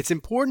that. And it's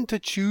important to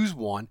choose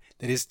one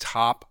that is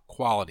top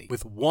quality.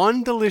 With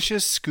one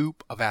delicious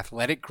scoop of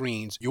Athletic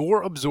Greens,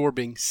 you're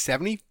absorbing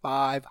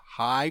 75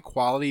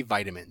 high-quality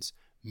vitamins,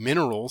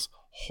 minerals,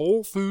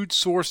 whole food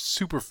sourced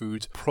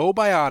superfoods,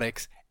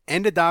 probiotics,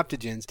 and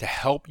adaptogens to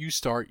help you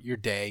start your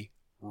day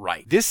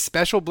right. This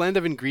special blend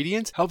of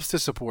ingredients helps to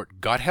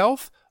support gut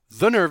health,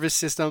 the nervous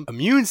system,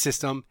 immune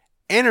system,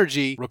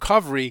 energy,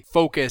 recovery,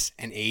 focus,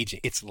 and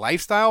aging. It's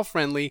lifestyle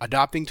friendly,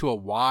 adapting to a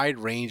wide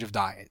range of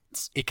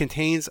diets. It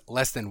contains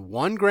less than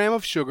 1 gram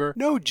of sugar,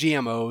 no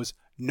GMOs,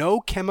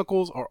 no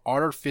chemicals or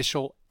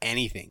artificial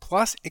anything.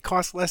 Plus, it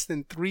costs less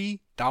than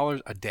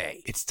 $3 a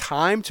day. It's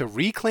time to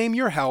reclaim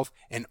your health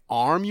and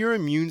arm your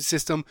immune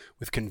system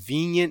with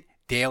convenient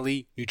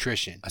daily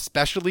nutrition,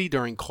 especially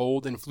during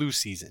cold and flu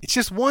season. It's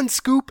just 1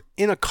 scoop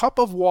in a cup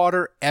of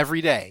water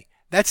every day.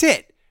 That's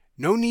it.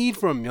 No need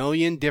for a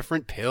million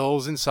different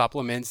pills and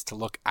supplements to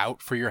look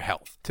out for your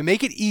health. To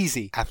make it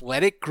easy,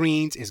 Athletic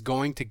Greens is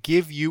going to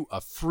give you a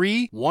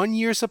free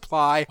 1-year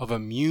supply of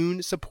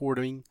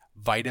immune-supporting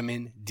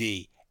vitamin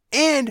D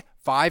and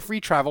 5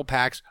 free travel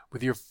packs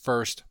with your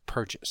first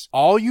purchase.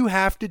 All you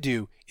have to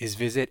do is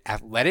visit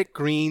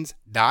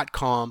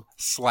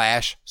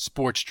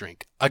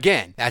athleticgreens.com/sportsdrink.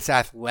 Again, that's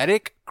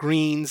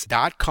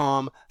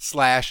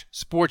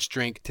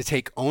athleticgreens.com/sportsdrink to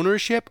take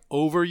ownership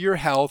over your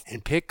health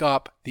and pick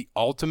up the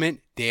ultimate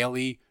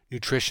daily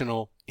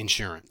nutritional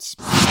insurance.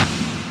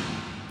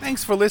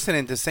 Thanks for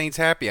listening to Saints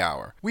Happy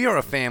Hour. We are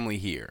a family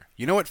here.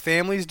 You know what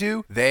families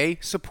do? They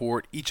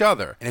support each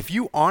other. And if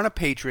you aren't a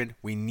patron,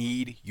 we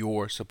need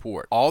your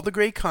support. All the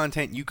great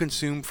content you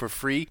consume for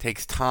free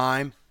takes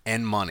time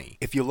and money.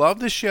 If you love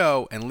the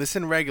show and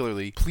listen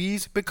regularly,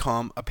 please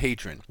become a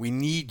patron. We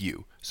need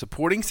you.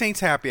 Supporting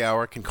Saints Happy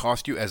Hour can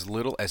cost you as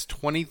little as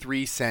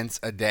 23 cents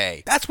a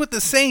day. That's what the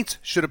Saints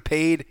should have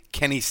paid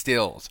Kenny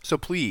Stills. So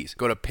please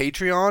go to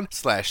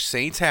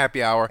Patreon/Saints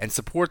Happy Hour and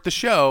support the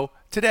show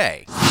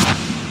today.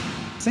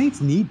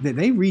 Saints need that.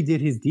 They redid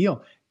his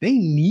deal. They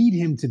need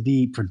him to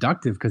be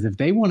productive because if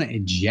they want to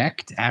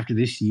eject after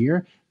this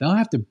year, they'll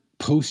have to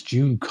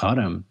post-June cut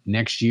him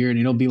next year, and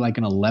it'll be like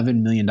an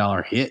 $11 million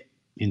hit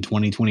in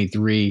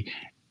 2023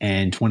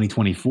 and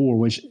 2024.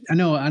 Which I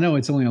know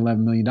it's only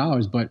 $11 million,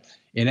 but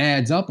it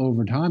adds up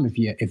over time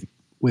if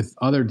with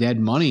other dead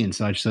money and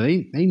such. So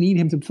they need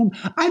him to perform.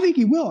 I think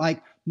he will.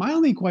 Like, my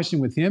only question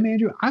with him,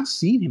 Andrew, I've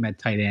seen him at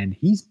tight end.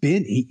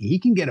 He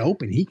can get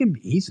open.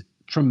 He's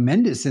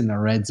tremendous in the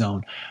red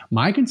zone.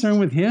 My concern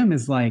with him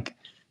is, like,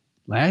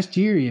 last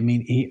year, I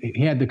mean,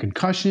 he had the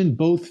concussion,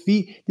 both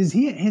feet. Has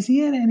he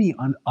had any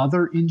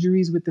other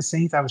injuries with the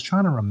Saints? I was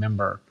trying to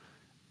remember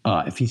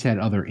if he's had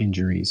other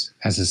injuries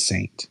as a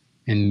Saint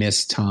and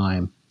missed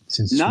time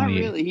since. Not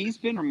really. He's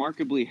been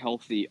remarkably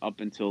healthy up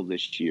until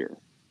this year.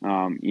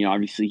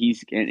 Obviously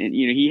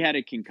he had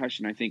a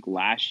concussion, I think,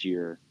 last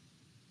year,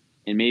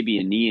 and maybe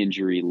a knee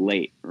injury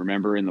late.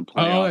 Remember in the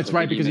playoffs? Oh, that's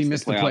right, because he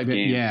missed the play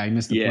game. Yeah, he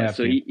missed the playoff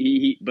so game.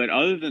 he but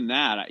other than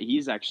that,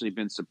 he's actually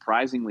been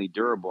surprisingly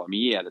durable. I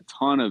mean, he had a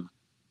ton of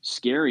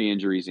scary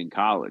injuries in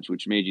college,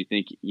 which made you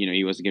think,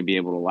 he wasn't going to be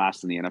able to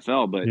last in the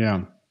NFL. But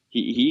yeah,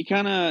 he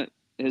kind of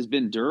has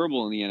been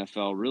durable in the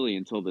NFL really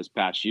until this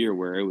past year,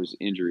 where it was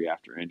injury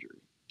after injury.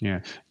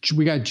 Yeah.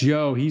 We got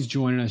Joe. He's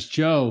joining us.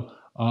 Joe,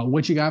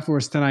 what you got for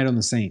us tonight on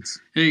the Saints?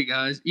 Hey,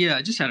 guys. Yeah,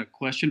 I just had a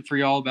question for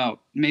y'all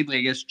about mainly,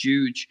 I guess,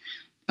 Juge.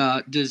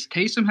 Does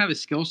Taysom have a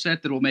skill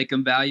set that will make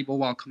him valuable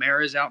while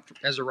Kamara's out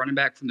as a running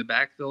back from the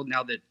backfield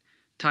now that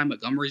Ty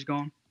Montgomery's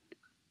gone?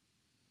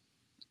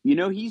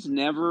 He's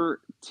never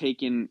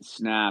taken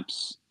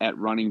snaps at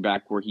running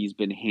back where he's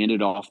been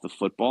handed off the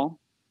football,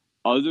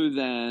 other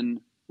than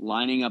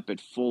lining up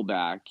at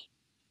fullback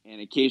and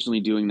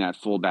occasionally doing that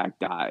fullback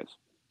dive.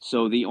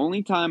 So the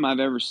only time I've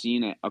ever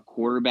seen a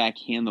quarterback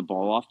hand the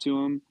ball off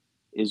to him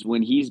is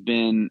when he's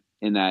been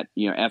in that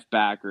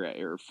F-back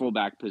or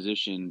fullback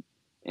position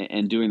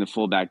and doing the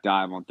fullback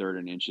dive on 3rd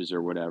and inches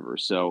or whatever.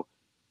 So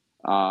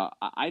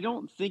I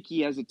don't think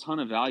he has a ton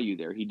of value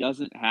there. He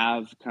doesn't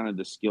have kind of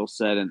the skill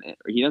set, or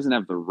he doesn't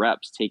have the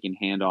reps taking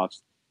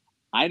handoffs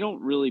I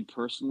don't really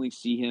personally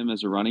see him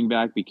as a running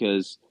back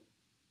because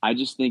I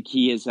just think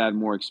he has had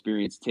more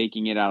experience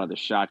taking it out of the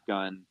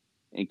shotgun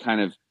and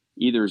kind of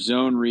either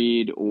zone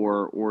read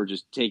or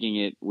just taking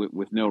it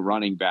with no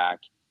running back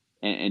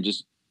and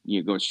just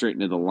going straight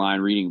into the line,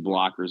 reading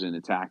blockers and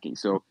attacking.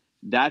 So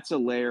that's a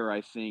layer,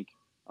 I think,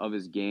 of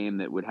his game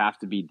that would have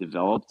to be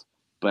developed.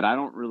 But I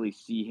don't really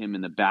see him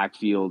in the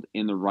backfield,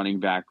 in the running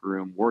back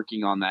room,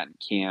 working on that in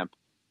camp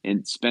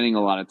and spending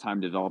a lot of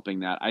time developing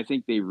that. I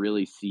think they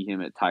really see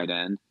him at tight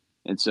end.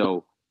 And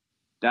so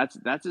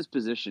that's his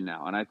position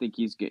now. And I think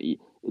he's good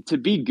to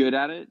be good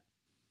at it.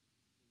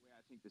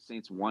 I think the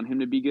Saints want him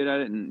to be good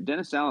at it. And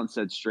Dennis Allen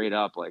said straight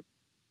up, like,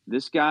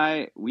 this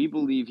guy, we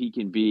believe he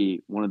can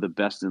be one of the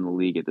best in the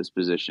league at this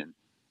position.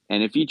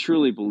 And if he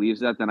truly believes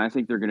that, then I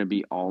think they're going to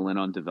be all in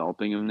on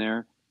developing him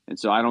there. And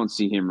so I don't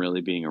see him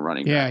really being a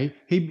running back. Yeah,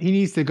 he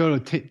needs to go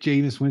to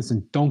Jameis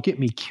Winston. Don't get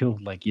me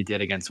killed like you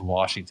did against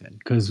Washington,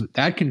 because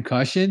that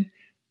concussion,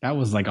 that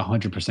was like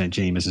 100%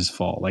 Jameis's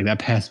fault. Like, that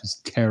pass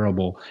was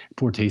terrible.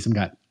 Poor Taysom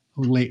got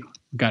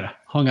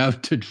hung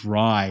out to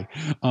dry.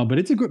 But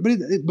it's a good.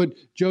 But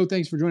Joe,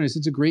 thanks for joining us.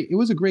 It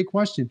was a great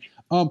question.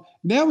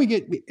 Now we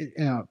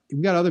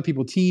got other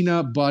people: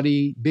 Tina,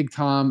 Buddy, Big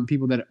Tom,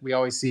 people that we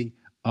always see.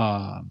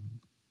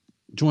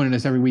 Joining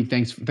us every week.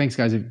 Thanks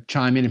guys.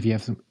 Chime in if you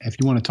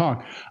want to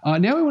talk.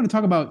 Now we want to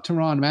talk about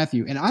Tyrann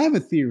Mathieu, and I have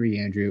a theory,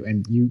 Andrew,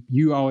 and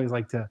you always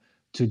like to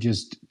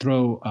just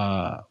throw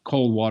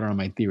cold water on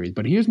my theories.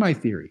 But here's my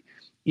theory: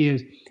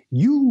 is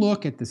you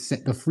look at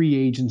the free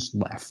agents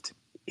left.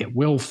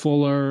 Will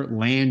Fuller,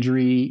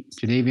 Landry,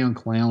 Jadeveon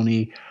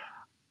Clowney.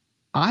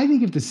 I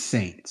think if the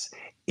Saints,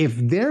 if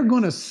they're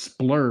going to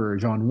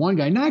splurge on one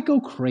guy, not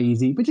go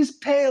crazy, but just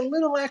pay a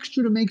little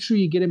extra to make sure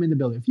you get him in the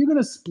building. If you're going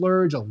to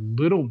splurge a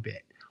little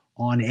bit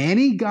on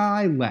any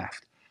guy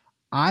left,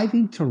 I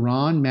think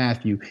Tyrann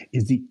Mathieu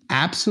is the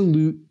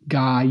absolute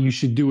guy you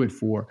should do it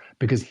for.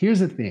 Because here's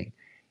the thing.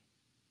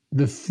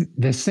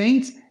 The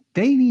Saints,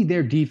 they need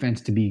their defense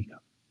to be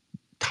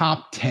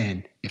top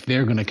 10 if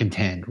they're going to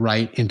contend,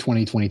 right, in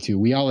 2022.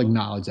 We all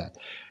acknowledge that.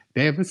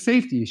 They have a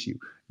safety issue.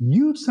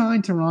 You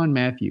sign Tyrann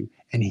Mathieu,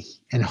 and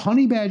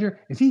Honey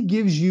Badger, if he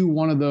gives you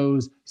one of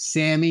those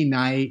Sammy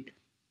Knight,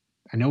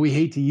 I know we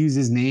hate to use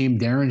his name,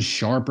 Darren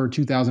Sharper,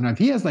 2009. If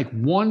he has like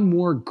one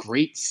more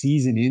great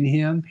season in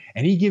him,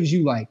 and he gives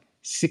you like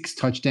 6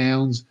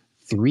 touchdowns,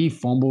 3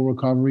 fumble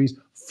recoveries,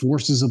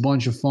 forces a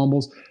bunch of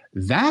fumbles,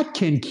 that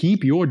can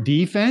keep your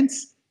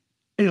defense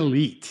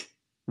elite,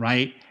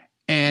 right?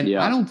 And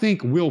I don't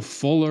think Will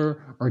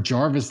Fuller or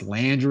Jarvis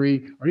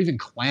Landry or even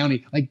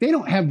Clowney, like, they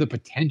don't have the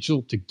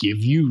potential to give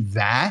you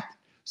that.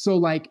 So,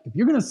 like, if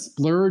you're going to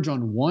splurge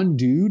on one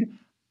dude,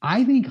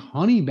 I think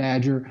Honey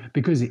Badger,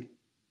 because if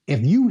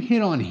you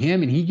hit on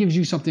him and he gives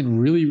you something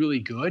really, really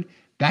good,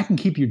 that can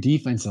keep your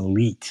defense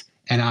elite.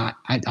 And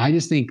I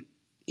just think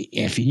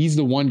if he's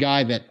the one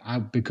guy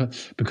that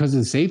because of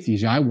the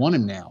safeties, I want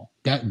him now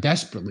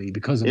desperately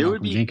because of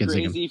Malcolm Jenkins.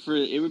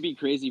 It would be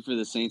crazy for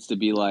the Saints to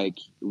be like,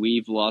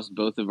 we've lost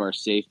both of our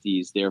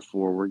safeties,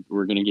 therefore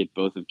we're going to get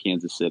both of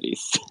Kansas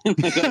City's.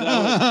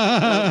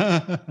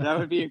 that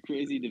would be a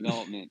crazy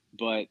development.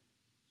 But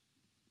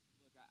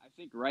I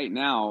think right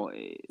now,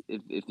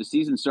 if the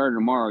season started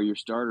tomorrow, your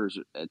starters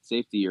at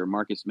safety are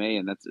Marcus May,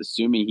 and that's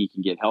assuming he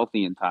can get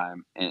healthy in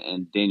time,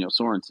 and Daniel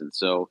Sorensen.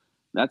 So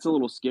that's a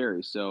little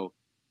scary. So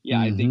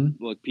I think,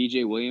 look,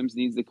 PJ Williams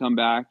needs to come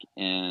back,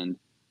 and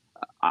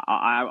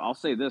I'll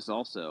say this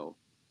also.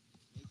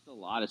 It makes a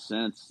lot of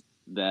sense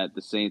that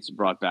the Saints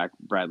brought back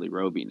Bradley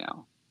Roby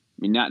now. I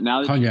mean,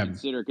 now that you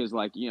consider, because,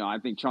 like, I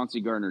think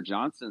Chauncey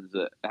Gardner-Johnson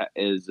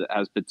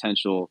has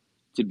potential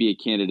to be a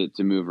candidate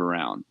to move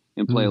around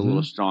and play a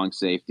little strong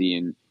safety.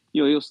 And,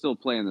 he'll still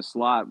play in the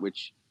slot,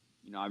 which,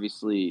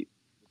 obviously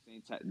the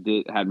Saints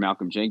had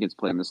Malcolm Jenkins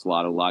play in the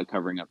slot a lot,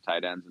 covering up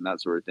tight ends and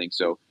that sort of thing.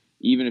 So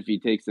even if he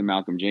takes the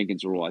Malcolm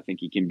Jenkins role, I think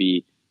he can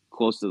be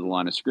close to the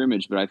line of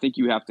scrimmage. But I think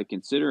you have to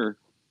consider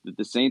that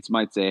the Saints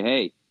might say,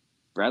 hey,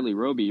 Bradley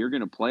Roby, you're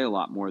going to play a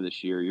lot more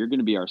this year. You're going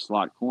to be our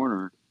slot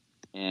corner.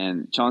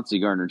 And Chauncey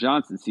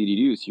Gardner-Johnson, CD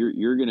Deuce,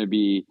 you're going to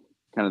be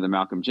kind of the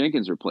Malcolm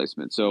Jenkins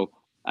replacement. So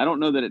I don't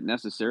know that it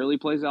necessarily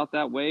plays out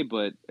that way.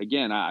 But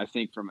again, I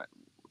think from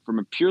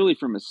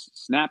a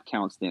snap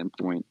count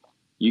standpoint,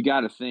 you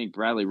got to think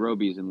Bradley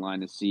Roby is in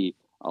line to see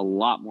a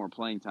lot more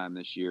playing time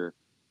this year.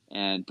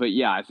 But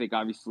I think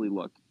obviously,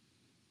 look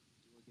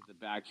at the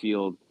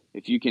backfield.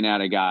 If you can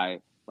add a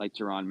guy like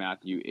Tyrann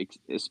Mathieu,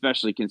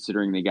 especially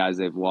considering the guys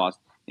they've lost.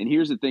 And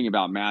here's the thing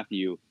about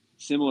Mathieu,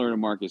 similar to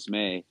Marcus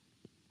May,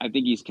 I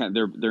think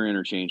they're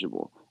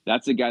interchangeable.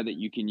 That's a guy that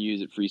you can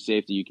use at free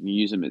safety. You can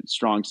use him at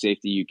strong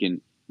safety. You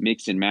can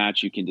mix and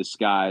match. You can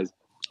disguise.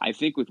 I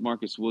think with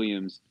Marcus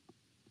Williams,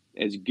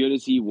 as good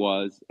as he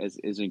was,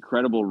 as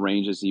incredible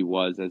range as he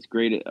was, as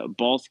great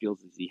ball skills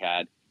as he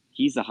had,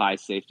 he's a high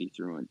safety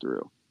through and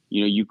through.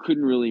 You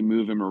couldn't really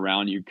move him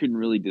around. You couldn't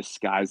really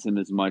disguise him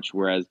as much.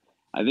 Whereas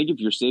I think if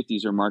your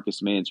safeties are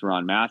Marcus May and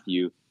Tyrann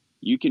Mathieu,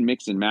 you can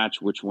mix and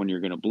match which one you're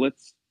going to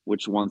blitz,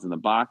 which one's in the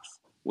box,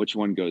 which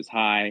one goes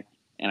high.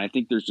 And I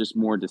think there's just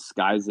more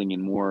disguising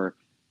and more,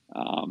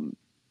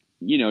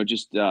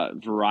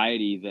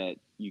 variety that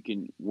you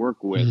can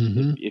work with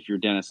if you're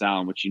Dennis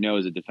Allen, which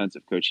as a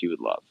defensive coach he would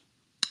love.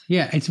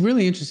 Yeah, it's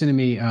really interesting to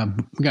me.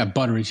 We got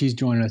Butteridge; he's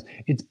joining us.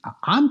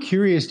 I'm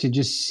curious to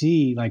just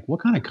see like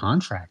what kind of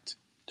contract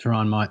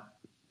Tyrann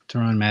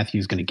Mathieu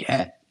is going to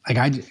get.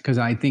 Because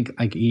I think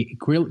like he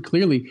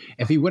clearly,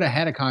 if he would have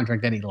had a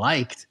contract that he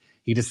liked,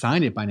 he'd have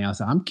signed it by now.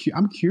 So I'm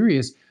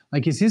curious.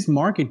 Like, is his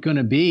market going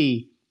to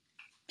be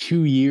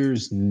 2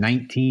 years,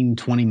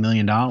 $19-20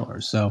 million?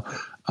 So,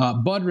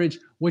 Butteridge,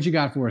 what you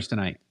got for us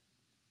tonight?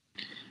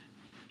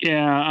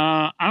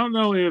 Yeah, I don't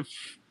know if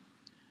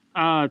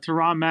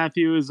Tyrann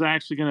Mathieu is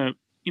actually going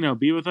to,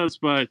 be with us,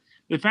 but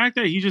the fact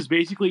that he's just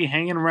basically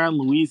hanging around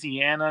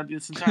Louisiana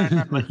this entire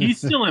time, like he's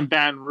still in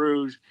Baton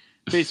Rouge,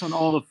 based on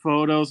all the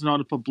photos and all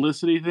the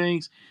publicity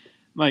things.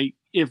 Like,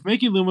 if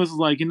Mickey Loomis is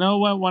like, you know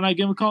what, when I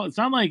give him a call, it's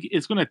not like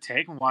it's going to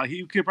take him a while.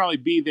 He could probably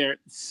be there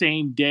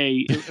same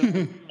day,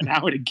 an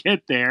hour to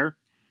get there.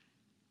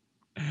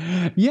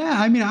 Yeah,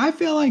 I mean, I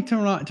feel like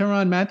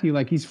Tyrann Mathieu,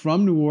 like he's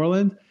from New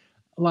Orleans.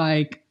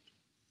 Like,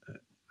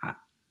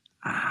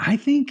 I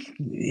think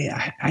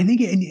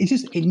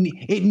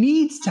it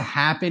needs to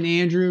happen,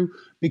 Andrew,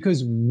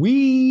 because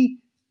we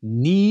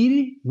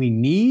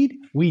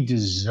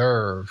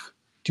deserve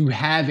to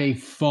have a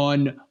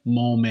fun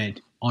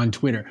moment on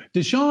Twitter.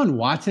 Deshaun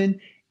Watson,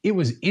 it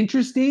was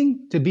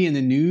interesting to be in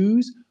the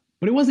news,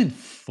 but it wasn't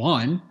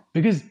fun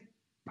because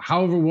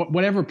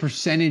whatever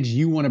percentage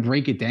you want to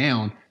break it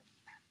down,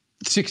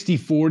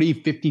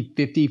 60-40,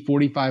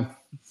 50-50,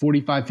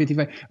 45-45,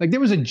 55. Like there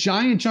was a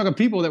giant chunk of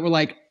people that were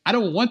like, I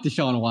don't want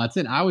Deshaun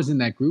Watson. I was in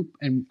that group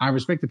and I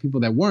respect the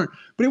people that weren't.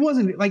 But it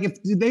wasn't like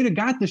if they'd have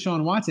got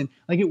Deshaun Watson,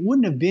 like it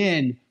wouldn't have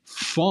been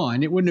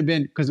fun. It wouldn't have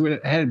been because we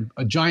had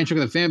a giant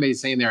chunk of the fan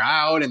base saying they're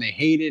out and they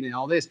hate it and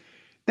all this.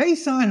 They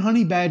sign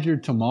Honey Badger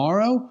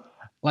tomorrow.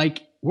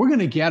 Like we're going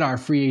to get our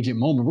free agent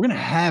moment. We're going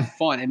to have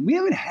fun. And we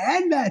haven't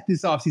had that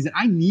this offseason.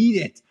 I need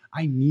it.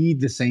 I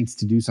need the Saints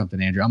to do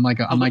something, Andrew. I'm a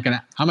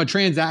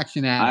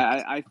transaction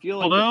addict. I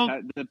feel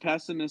like the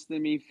pessimist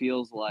in me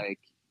feels like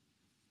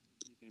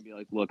he's going to be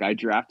like, look, I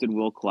drafted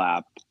Will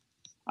Clapp.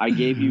 I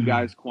gave you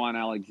guys Quan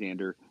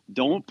Alexander.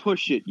 Don't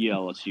push it, you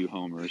LSU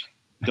homers.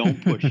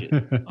 Don't push it.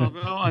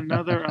 Although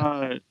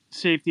another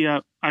safety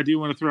up I do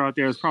want to throw out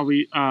there is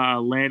probably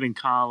Landon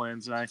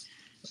Collins. Oh,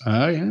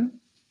 yeah?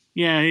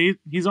 Yeah,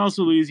 he's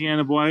also a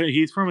Louisiana boy.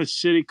 He's from a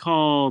city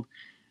called,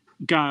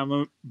 God, I'm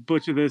going to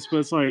butcher this, but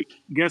it's like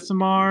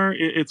Gessamar.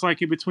 It's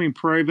like in between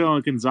Prairieville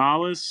and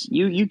Gonzales.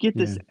 You get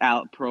this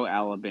pro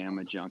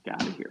Alabama junk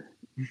out of here.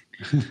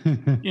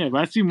 Yeah,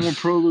 but I see more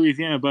pro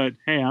Louisiana, but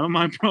hey, I don't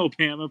mind pro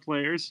Bama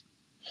players.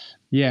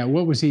 Yeah,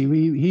 what was he?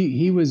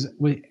 He was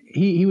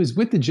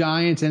with the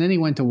Giants, and then he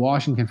went to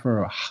Washington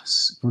for a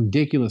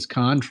ridiculous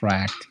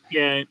contract.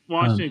 Yeah,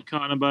 Washington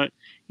caught him, but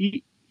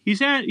he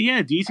had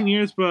decent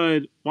years,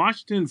 but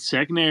Washington's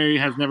secondary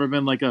has never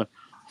been like a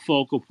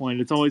focal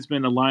point. It's always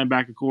been a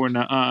linebacker core and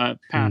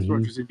pass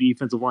rushers and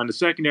defensive line. The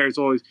secondary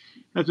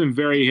has been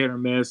very hit or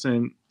miss,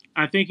 and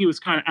I think he was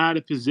kind of out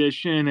of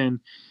position, and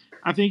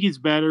I think he's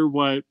better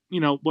what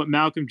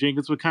Malcolm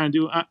Jenkins would kind of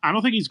do. I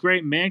don't think he's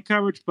great in man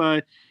coverage,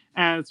 but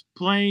as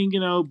playing,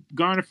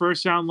 guard a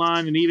first down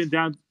line and even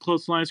down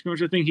close to line of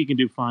scrimmage, I think he can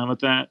do fine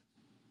with that.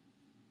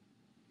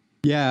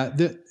 Yeah,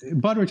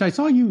 Butteridge, I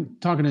saw you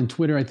talking on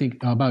Twitter, I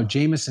think, about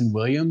Jameson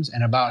Williams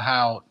and about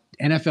how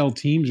NFL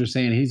teams are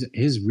saying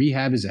his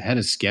rehab is ahead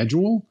of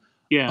schedule.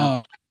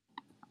 Yeah.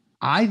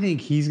 I think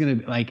he's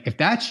going to, like, if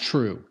that's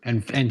true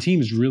and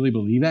teams really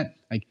believe that,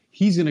 like,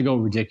 he's going to go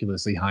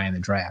ridiculously high in the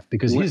draft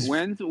because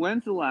when's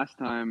the last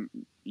time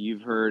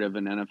you've heard of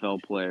an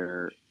NFL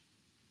player,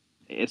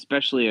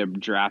 especially a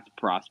draft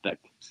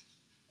prospect,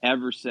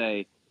 ever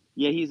say,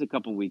 yeah, he's a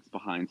couple weeks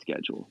behind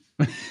schedule?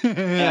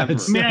 Ever.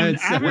 Man,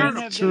 I've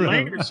heard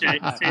players say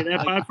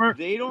that, but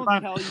they don't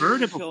tell you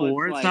heard it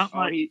before. It's not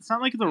like it's a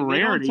rarity.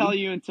 They don't tell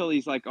you until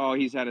he's like, oh,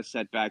 he's had a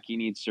setback, he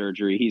needs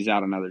surgery, he's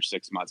out another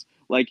 6 months.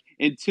 Like,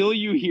 until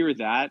you hear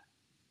that,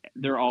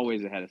 they're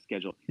always ahead of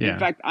schedule. Yeah. In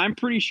fact, I'm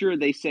pretty sure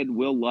they said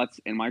Will Lutz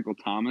and Michael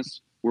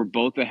Thomas were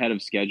both ahead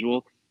of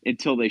schedule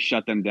until they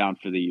shut them down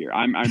for the year.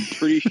 I'm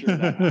pretty sure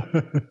that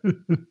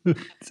happened.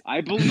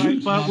 I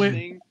believe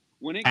something.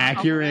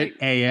 Accurate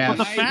AF. But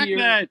the fact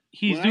that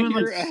he's doing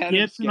like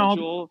skips and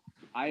all,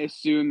 I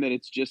assume that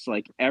it's just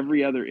like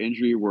every other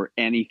injury where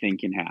anything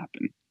can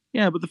happen.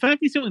 Yeah, but the fact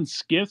he's doing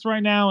skips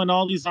right now and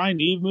all these high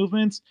knee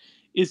movements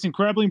is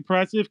incredibly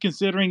impressive,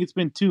 considering it's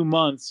been 2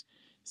 months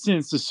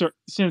since the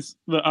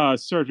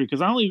surgery.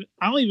 Because I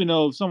don't even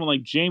know if someone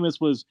like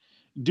Jameis was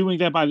doing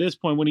that by this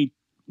point when he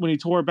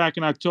tore it back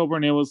in October,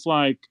 and it was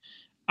like,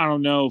 I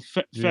don't know,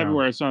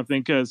 February or something.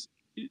 Because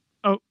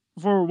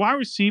for a wide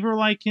receiver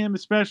like him,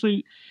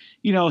 especially,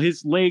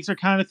 his legs are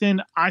kind of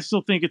thin. I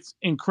still think it's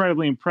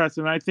incredibly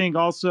impressive. And I think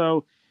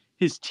also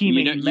his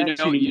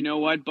teammate. You know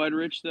what,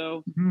 Butteridge,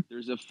 though? Mm-hmm.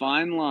 There's a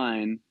fine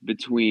line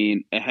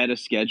between ahead of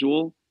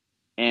schedule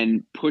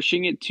and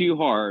pushing it too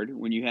hard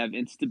when you have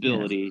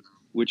instability,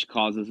 which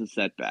causes a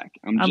setback.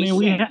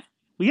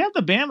 we have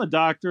the Bama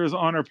doctors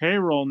on our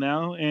payroll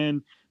now,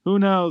 and who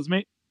knows?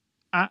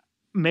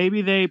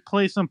 Maybe they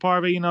play some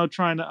part of it,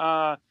 trying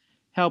to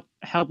help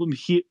him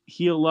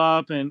heal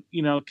up and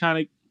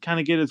kind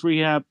of get his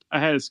rehab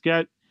ahead of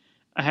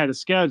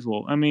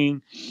schedule. I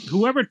mean,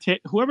 whoever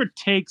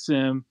takes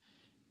him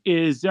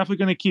is definitely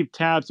going to keep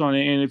tabs on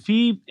it, and if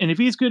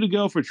he's good to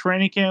go for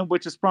training camp,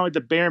 which is probably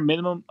the bare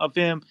minimum of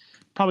him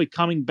probably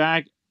coming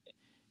back,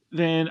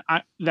 then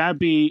that'd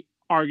be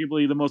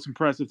arguably the most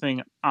impressive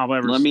thing I'll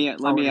ever. Let me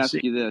ask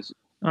you this: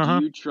 Uh-huh.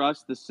 Do you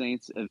trust the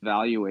Saints'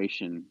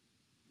 evaluation?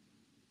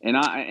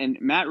 And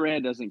Matt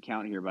Rand doesn't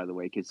count here, by the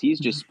way, because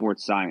he's just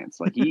sports science.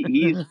 Like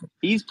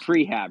he's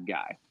prehab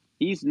guy.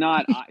 He's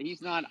not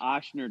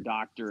Oshner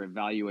doctor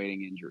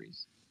evaluating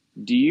injuries.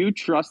 Do you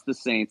trust the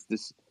Saints?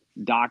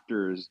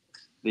 Doctors,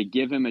 they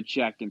give him a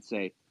check and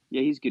say,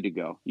 "Yeah, he's good to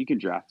go. You can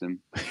draft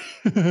him."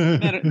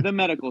 The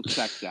medical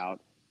checks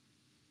out.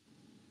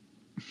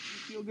 You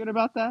feel good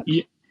about that?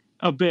 Yeah,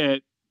 a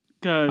bit.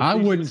 I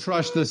wouldn't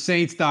trust the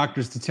Saints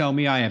doctors to tell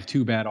me I have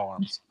 2 bad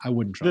arms. I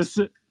wouldn't trust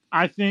them.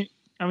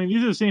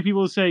 These are the same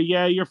people who say,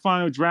 "Yeah, you're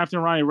fine with drafting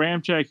Ryan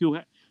Ramczyk, who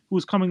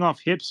was coming off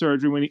hip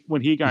surgery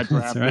when he got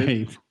drafted." That's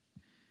right.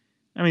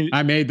 I mean,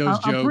 I made those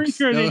jokes. I'm pretty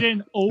sure they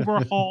didn't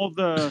overhaul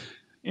the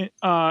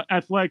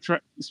athletic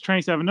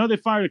training staff. I know they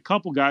fired a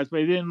couple guys, but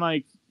they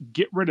didn't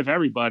get rid of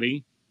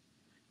everybody,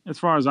 as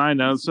far as I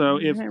know. So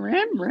if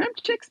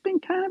Ramczyk's been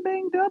kind of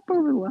banged up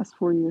over the last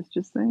 4 years,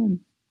 just saying.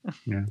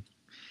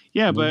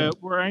 Yeah,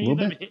 but were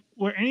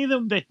any of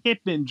them the hip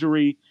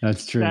injury?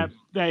 That's true.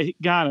 That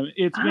got him.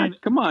 It's been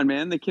come on,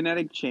 man. The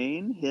kinetic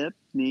chain, hip,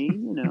 knee.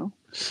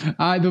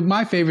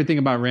 My favorite thing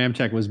about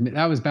Ramczyk was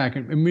back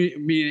in me.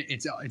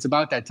 It's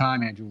about that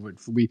time, Andrew, where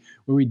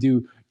we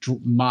do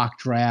mock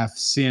draft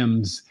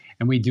sims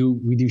and we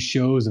do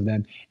shows of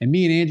them. And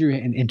me and Andrew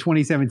in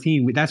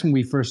 2017, that's when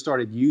we first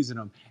started using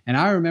them. And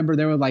I remember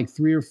there were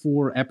 3 or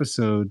 4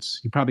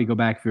 episodes. You probably go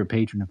back if you're a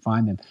patron and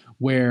find them,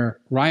 where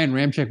Ryan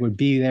Ramczyk would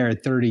be there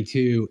at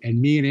 32, and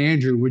me and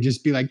Andrew would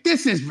just be like,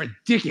 "This is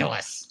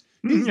ridiculous.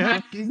 He's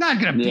not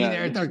going to be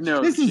there at 30.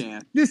 No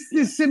chance.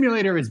 This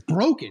simulator is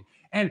broken,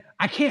 and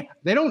I can't.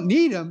 They don't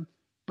need him,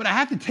 but I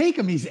have to take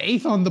him. He's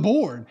 8th on the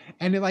board."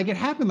 And it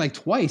happened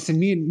twice, and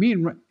me and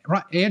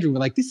Andrew were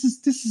like, "This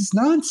is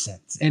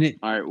nonsense." And it.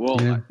 All right. Well,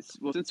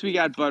 since we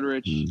got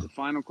Butterich, the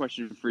final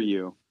question for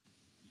you.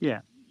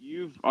 Yeah.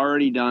 You've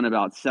already done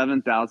about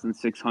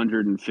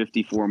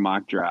 7,654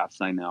 mock drafts,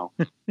 I know.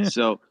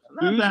 So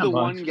who's the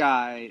one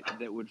guy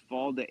that would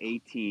fall to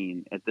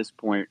 18 at this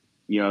point,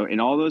 in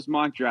all those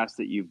mock drafts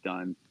that you've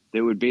done,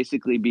 that would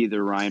basically be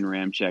the Ryan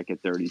Ramczyk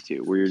at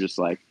 32, where you're just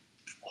like,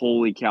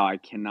 holy cow, I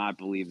cannot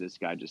believe this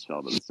guy just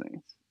fell to the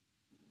Saints?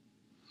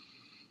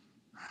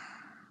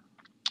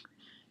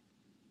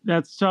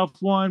 That's a tough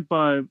one,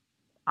 but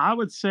I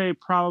would say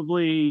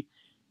probably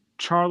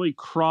Charlie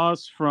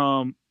Cross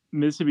from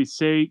Mississippi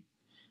State,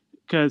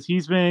 because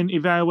he's been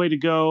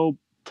evaluated to go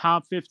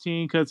top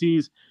 15 because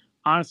he's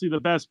honestly the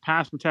best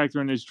pass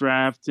protector in this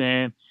draft,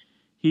 and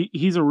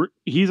he's a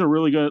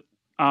really good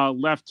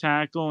left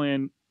tackle.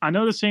 And I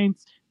know the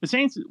Saints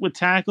with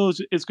tackles,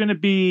 it's going to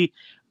be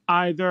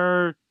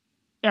either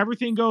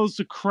everything goes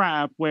to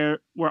crap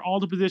where all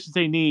the positions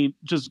they need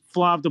just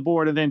fly off the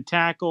board, and then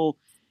tackle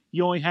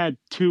you only had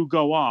 2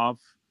 go off,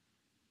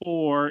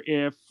 or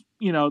if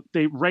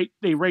they rate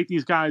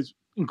these guys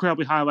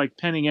incredibly high, like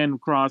Penning and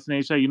Cross, and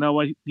they say, you know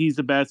what, he's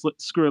the best.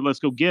 Screw it, let's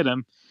go get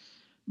him.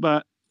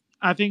 But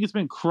I think it's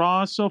been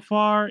Cross so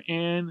far,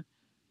 and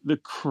the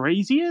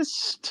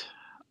craziest,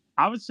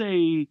 I would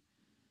say,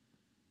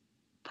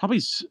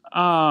 probably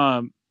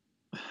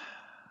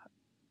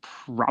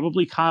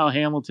Kyle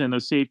Hamilton,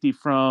 the safety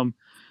from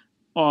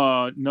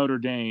Notre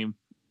Dame,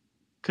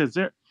 because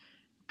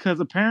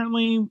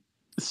apparently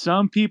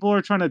some people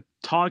are trying to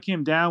talk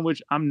him down,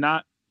 which I'm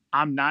not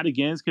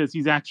against, because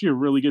he's actually a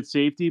really good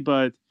safety.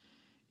 But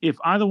if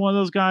either one of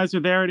those guys are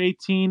there at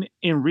 18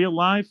 in real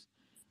life,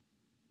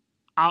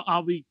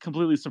 I'll be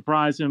completely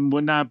surprised and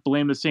would not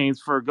blame the Saints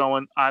for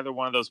going either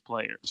one of those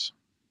players.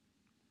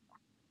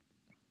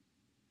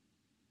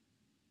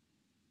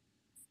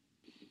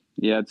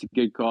 Yeah, it's a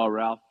good call,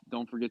 Ralph.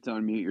 Don't forget to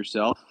unmute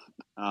yourself.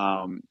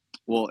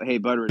 Well, hey,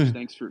 Butteridge,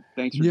 thanks for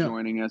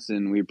joining us,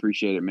 and we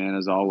appreciate it, man,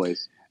 as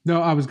always.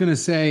 No, I was going to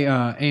say,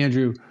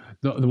 Andrew,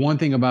 the one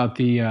thing about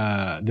the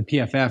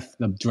PFF,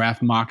 the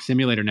draft mock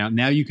simulator,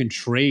 now you can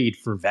trade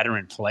for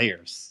veteran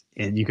players,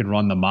 and you can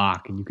run the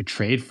mock, and you can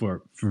trade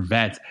for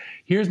vets.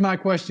 Here's my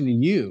question to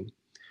you,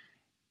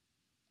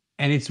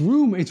 and it's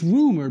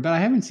rumored, but I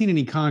haven't seen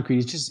any concrete.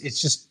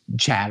 It's just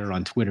chatter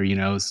on Twitter,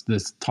 it's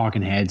this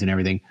talking heads and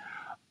everything,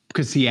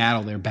 because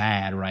Seattle, they're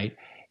bad, right?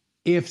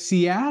 If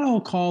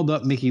Seattle called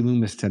up Mickey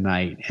Loomis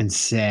tonight and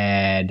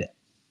said,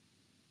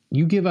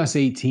 "You give us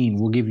 18,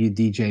 we'll give you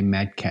DK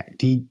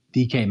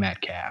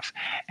Metcalf."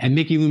 And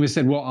Mickey Loomis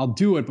said, "Well, I'll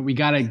do it, but we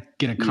got to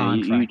get a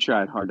contract." You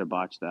tried hard to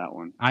botch that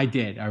one. I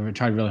did. I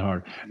tried really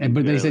hard.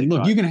 But they said,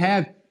 "Look, you can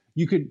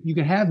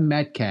have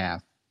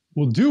Metcalf.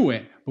 We'll do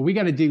it, but we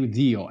got to do a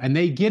deal." And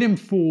they get him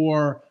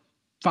for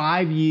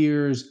 5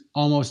 years,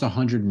 almost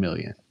 $100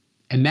 million.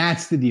 And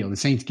that's the deal. The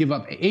Saints give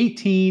up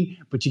 18,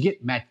 but you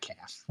get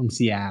Metcalf from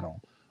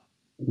Seattle.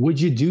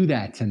 Would you do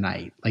that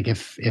tonight? Like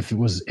if it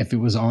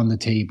was on the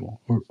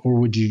table, or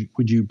would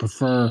you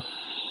prefer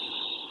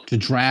to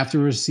draft a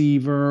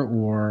receiver,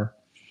 or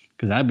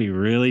because that'd be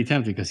really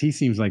tempting because he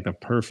seems like the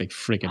perfect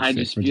freaking fit for Jameis. I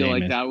just feel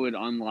like that would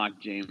unlock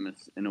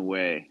Jameis in a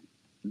way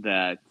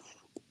that,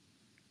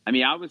 I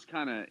mean, I was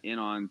kind of in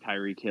on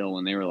Tyreek Hill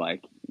when they were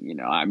like,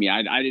 I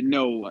didn't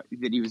know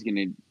that he was going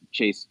to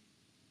chase.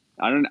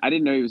 I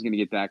didn't know he was going to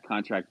get that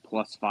contract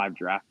plus 5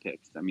 draft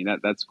picks. I mean,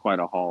 that's quite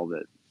a haul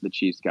that the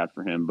Chiefs got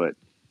for him, but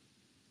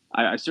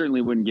I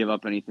certainly wouldn't give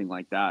up anything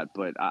like that.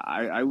 But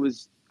I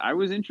was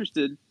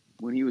interested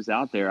when he was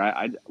out there.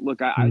 I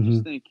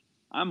just think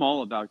I'm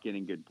all about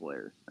getting good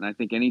players, and I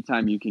think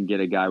anytime you can get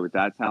a guy with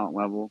that talent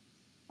level,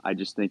 I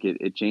just think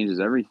it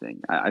changes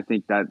everything. I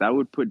think that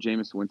would put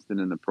Jameis Winston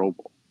in the Pro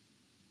Bowl.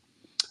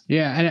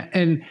 Yeah,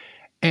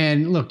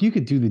 and look, you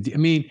could do the. I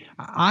mean,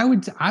 I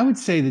would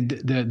say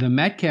that the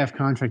Metcalf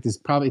contract is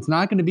probably, it's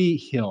not going to be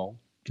Hill.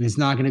 And it's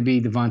not going to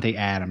be Devontae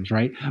Adams,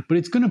 right? But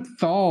it's going to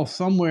fall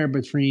somewhere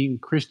between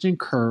Christian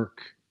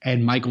Kirk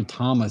and Michael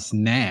Thomas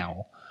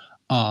now.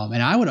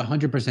 And I would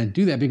 100%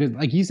 do that because,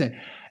 like you said,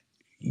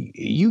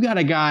 you got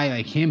a guy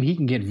like him. He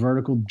can get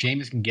vertical.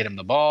 Jameis can get him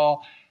the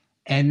ball.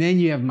 And then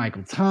you have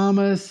Michael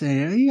Thomas.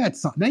 And you got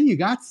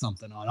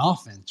something on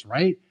offense,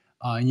 right?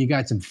 And you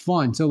got some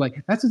fun. So,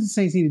 like, that's what the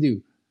Saints need to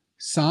do.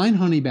 Sign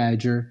Honey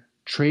Badger,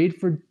 trade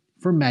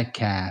for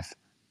Metcalf.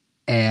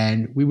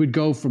 And we would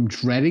go from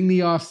dreading the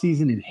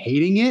offseason and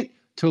hating it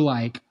to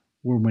like,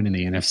 we're winning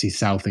the NFC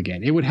South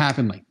again. It would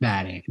happen like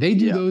that. They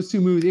do those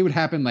two moves. It would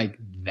happen like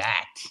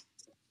that.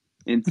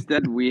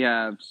 Instead, we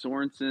have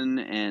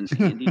Sorensen and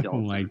Andy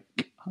Dalton. Oh, my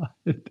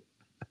God.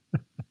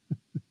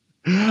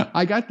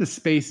 I got the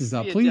spaces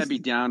up. Please. Debbie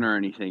Downer or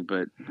anything,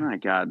 but my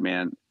God,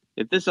 man.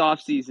 If this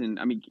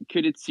offseason, I mean,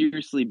 could it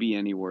seriously be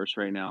any worse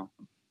right now?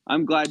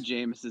 I'm glad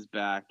Jameis is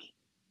back.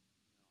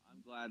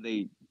 I'm glad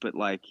but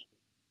like,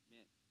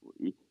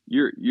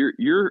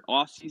 your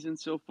off season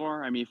so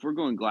far. I mean, if we're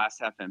going glass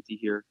half empty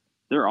here,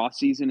 their off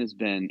season has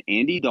been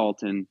Andy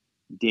Dalton,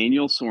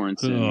 Daniel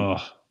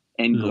Sorensen,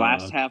 and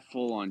glass half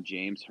full on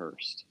James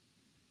Hurst.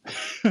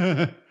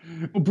 Well,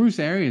 Bruce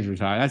Arians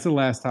retired. That's the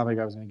last topic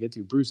I was going to get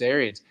to. Bruce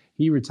Arians,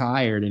 he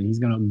retired, and he's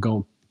going to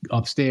go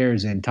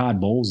upstairs, and Todd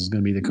Bowles is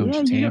going to be the coach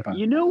of Tampa.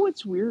 You know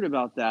what's weird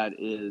about that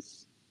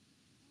is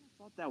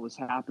I thought that was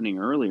happening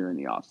earlier in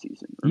the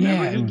offseason.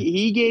 Remember,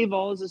 he gave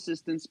all his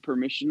assistants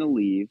permission to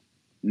leave.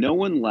 No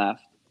one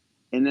left,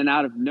 and then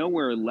out of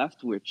nowhere,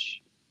 Leftwich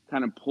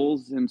kind of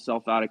pulls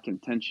himself out of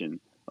contention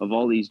of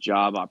all these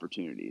job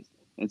opportunities.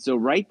 And so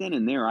right then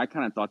and there, I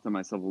kind of thought to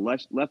myself, well,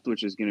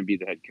 Leftwich is going to be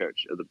the head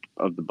coach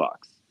of the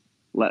Bucs.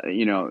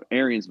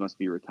 Arians must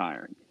be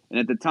retiring. And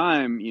at the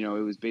time, it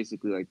was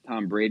basically like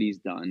Tom Brady's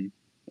done.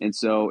 And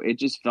so it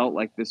just felt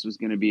like this was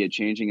going to be a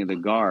changing of the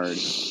guard.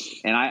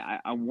 And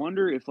I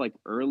wonder if, like,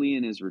 early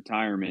in his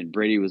retirement,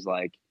 Brady was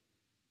like,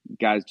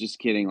 guys, just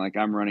kidding. Like,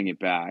 I'm running it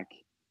back.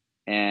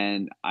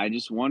 And I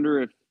just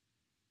wonder if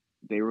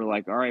they were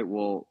like, all right,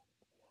 well,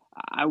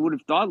 I would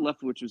have thought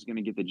Leftwich was going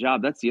to get the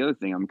job. That's the other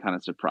thing I'm kind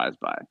of surprised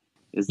by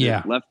is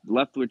that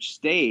Leftwich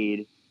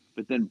stayed,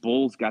 but then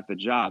Bowles got the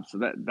job. So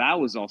that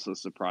was also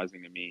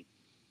surprising to me.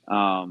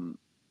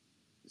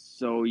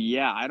 So,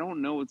 yeah, I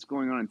don't know what's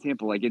going on in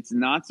Tampa. Like, it's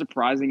not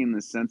surprising in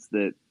the sense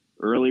that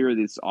earlier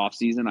this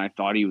offseason I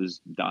thought he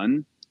was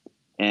done,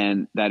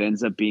 and that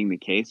ends up being the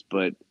case.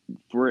 But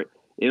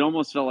it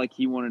almost felt like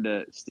he wanted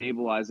to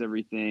stabilize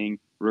everything,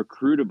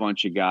 recruit a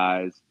bunch of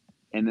guys,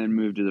 and then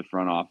move to the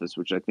front office,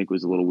 which I think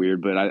was a little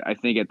weird. But I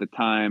think at the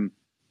time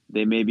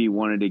they maybe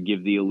wanted to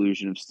give the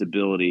illusion of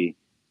stability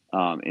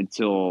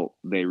until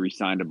they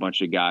re-signed a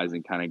bunch of guys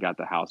and kind of got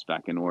the house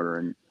back in order.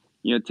 And,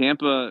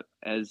 Tampa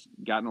has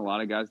gotten a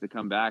lot of guys to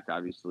come back,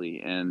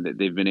 obviously, and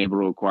they've been able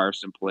to acquire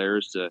some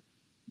players to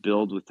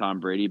build with Tom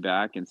Brady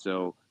back. And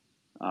so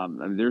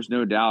there's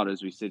no doubt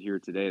as we sit here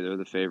today, they're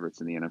the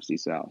favorites in the NFC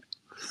South.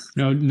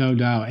 No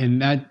doubt.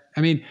 And that,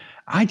 I mean,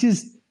 I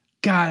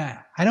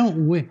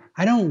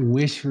don't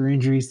wish for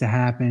injuries to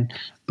happen,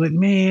 but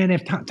man,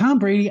 if Tom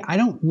Brady, I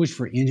don't wish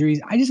for injuries.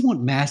 I just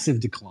want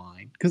massive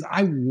decline because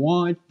I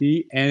want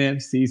the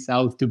NFC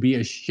South to be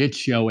a shit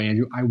show,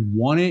 Andrew. I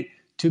want it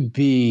to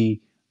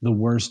be the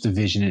worst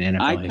division in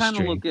NFL history. I kind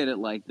of look at it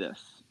like this.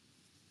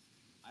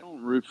 I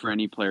don't root for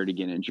any player to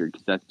get injured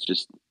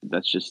because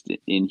that's just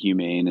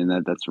inhumane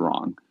and that's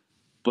wrong.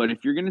 But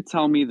if you're going to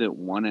tell me that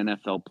one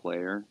NFL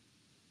player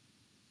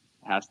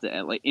has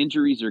to, like,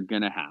 injuries are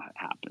gonna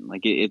happen.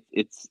 Like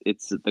it's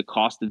the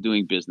cost of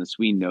doing business.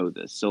 We know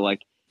this. So,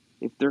 like,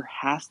 if there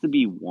has to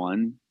be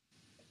one,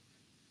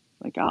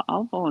 like,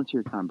 I'll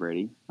volunteer Tom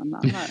Brady. I'm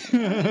just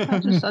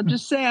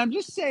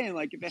saying.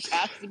 Like, if it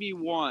has to be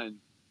one,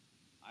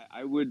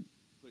 I would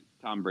put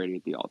Tom Brady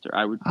at the altar.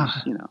 I would,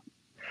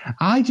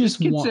 I just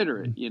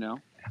consider it.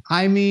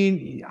 I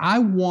mean, I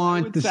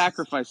would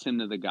sacrifice him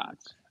to the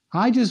gods.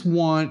 I just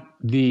want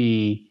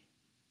the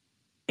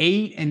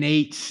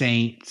 8-8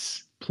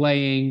 Saints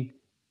playing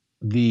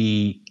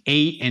the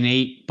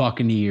 8-8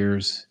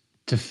 Buccaneers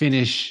to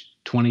finish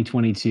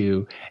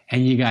 2022,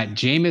 and you got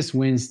Jameis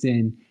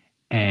Winston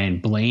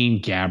and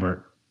Blaine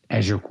Gabbert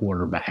as your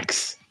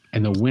quarterbacks,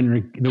 and the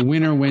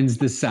winner wins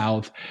the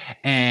South.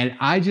 And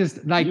I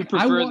just like you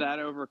prefer that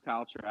over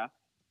Kyle Trask?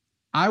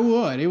 I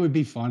would. It would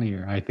be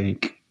funnier, I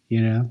think.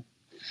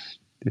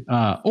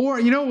 Or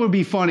it would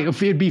be funny.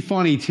 It'd be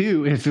funny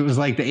too if it was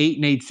like the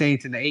 8-8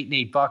 Saints and the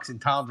 8-8 Bucks,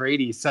 and Tom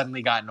Brady has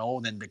suddenly gotten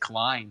old and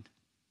declined.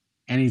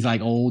 And he's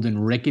like old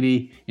and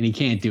rickety and he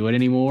can't do it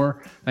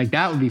anymore. Like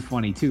that would be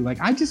funny too.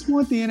 Like I just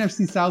want the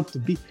NFC South to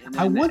be.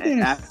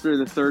 After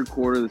the third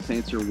quarter, the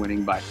Saints are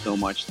winning by so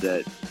much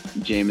that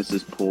Jameis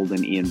is pulled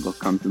and Ian Book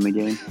comes in the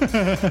game.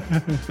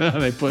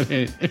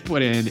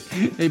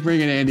 They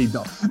bring in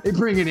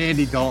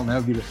Andy Dalton.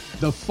 That would be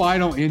the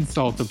final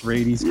insult to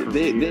Brady's career.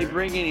 They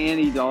bring in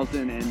Andy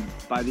Dalton, and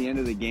by the end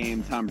of the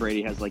game, Tom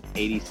Brady has like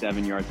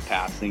 87 yards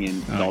passing,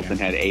 and Dalton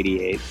had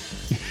 88.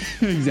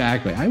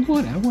 Exactly. I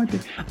want the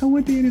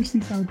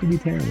NFC South to be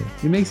terrible.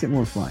 It makes it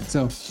more fun.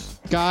 So,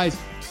 guys,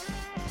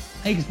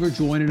 thanks for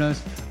joining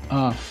us.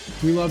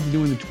 We love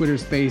doing the Twitter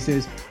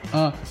Spaces.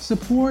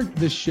 Support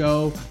the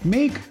show.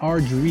 Make our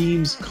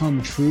dreams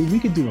come true. We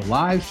could do a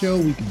live show.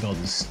 We could build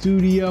a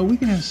studio. We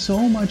can have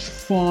so much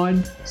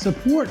fun.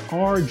 Support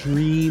our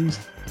dreams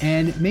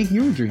and make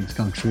your dreams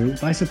come true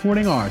by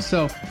supporting ours.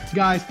 So,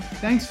 guys,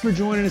 thanks for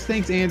joining us.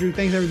 Thanks, Andrew.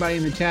 Thanks, everybody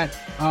in the chat.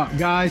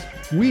 Guys,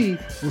 we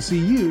will see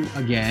you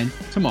again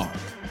tomorrow.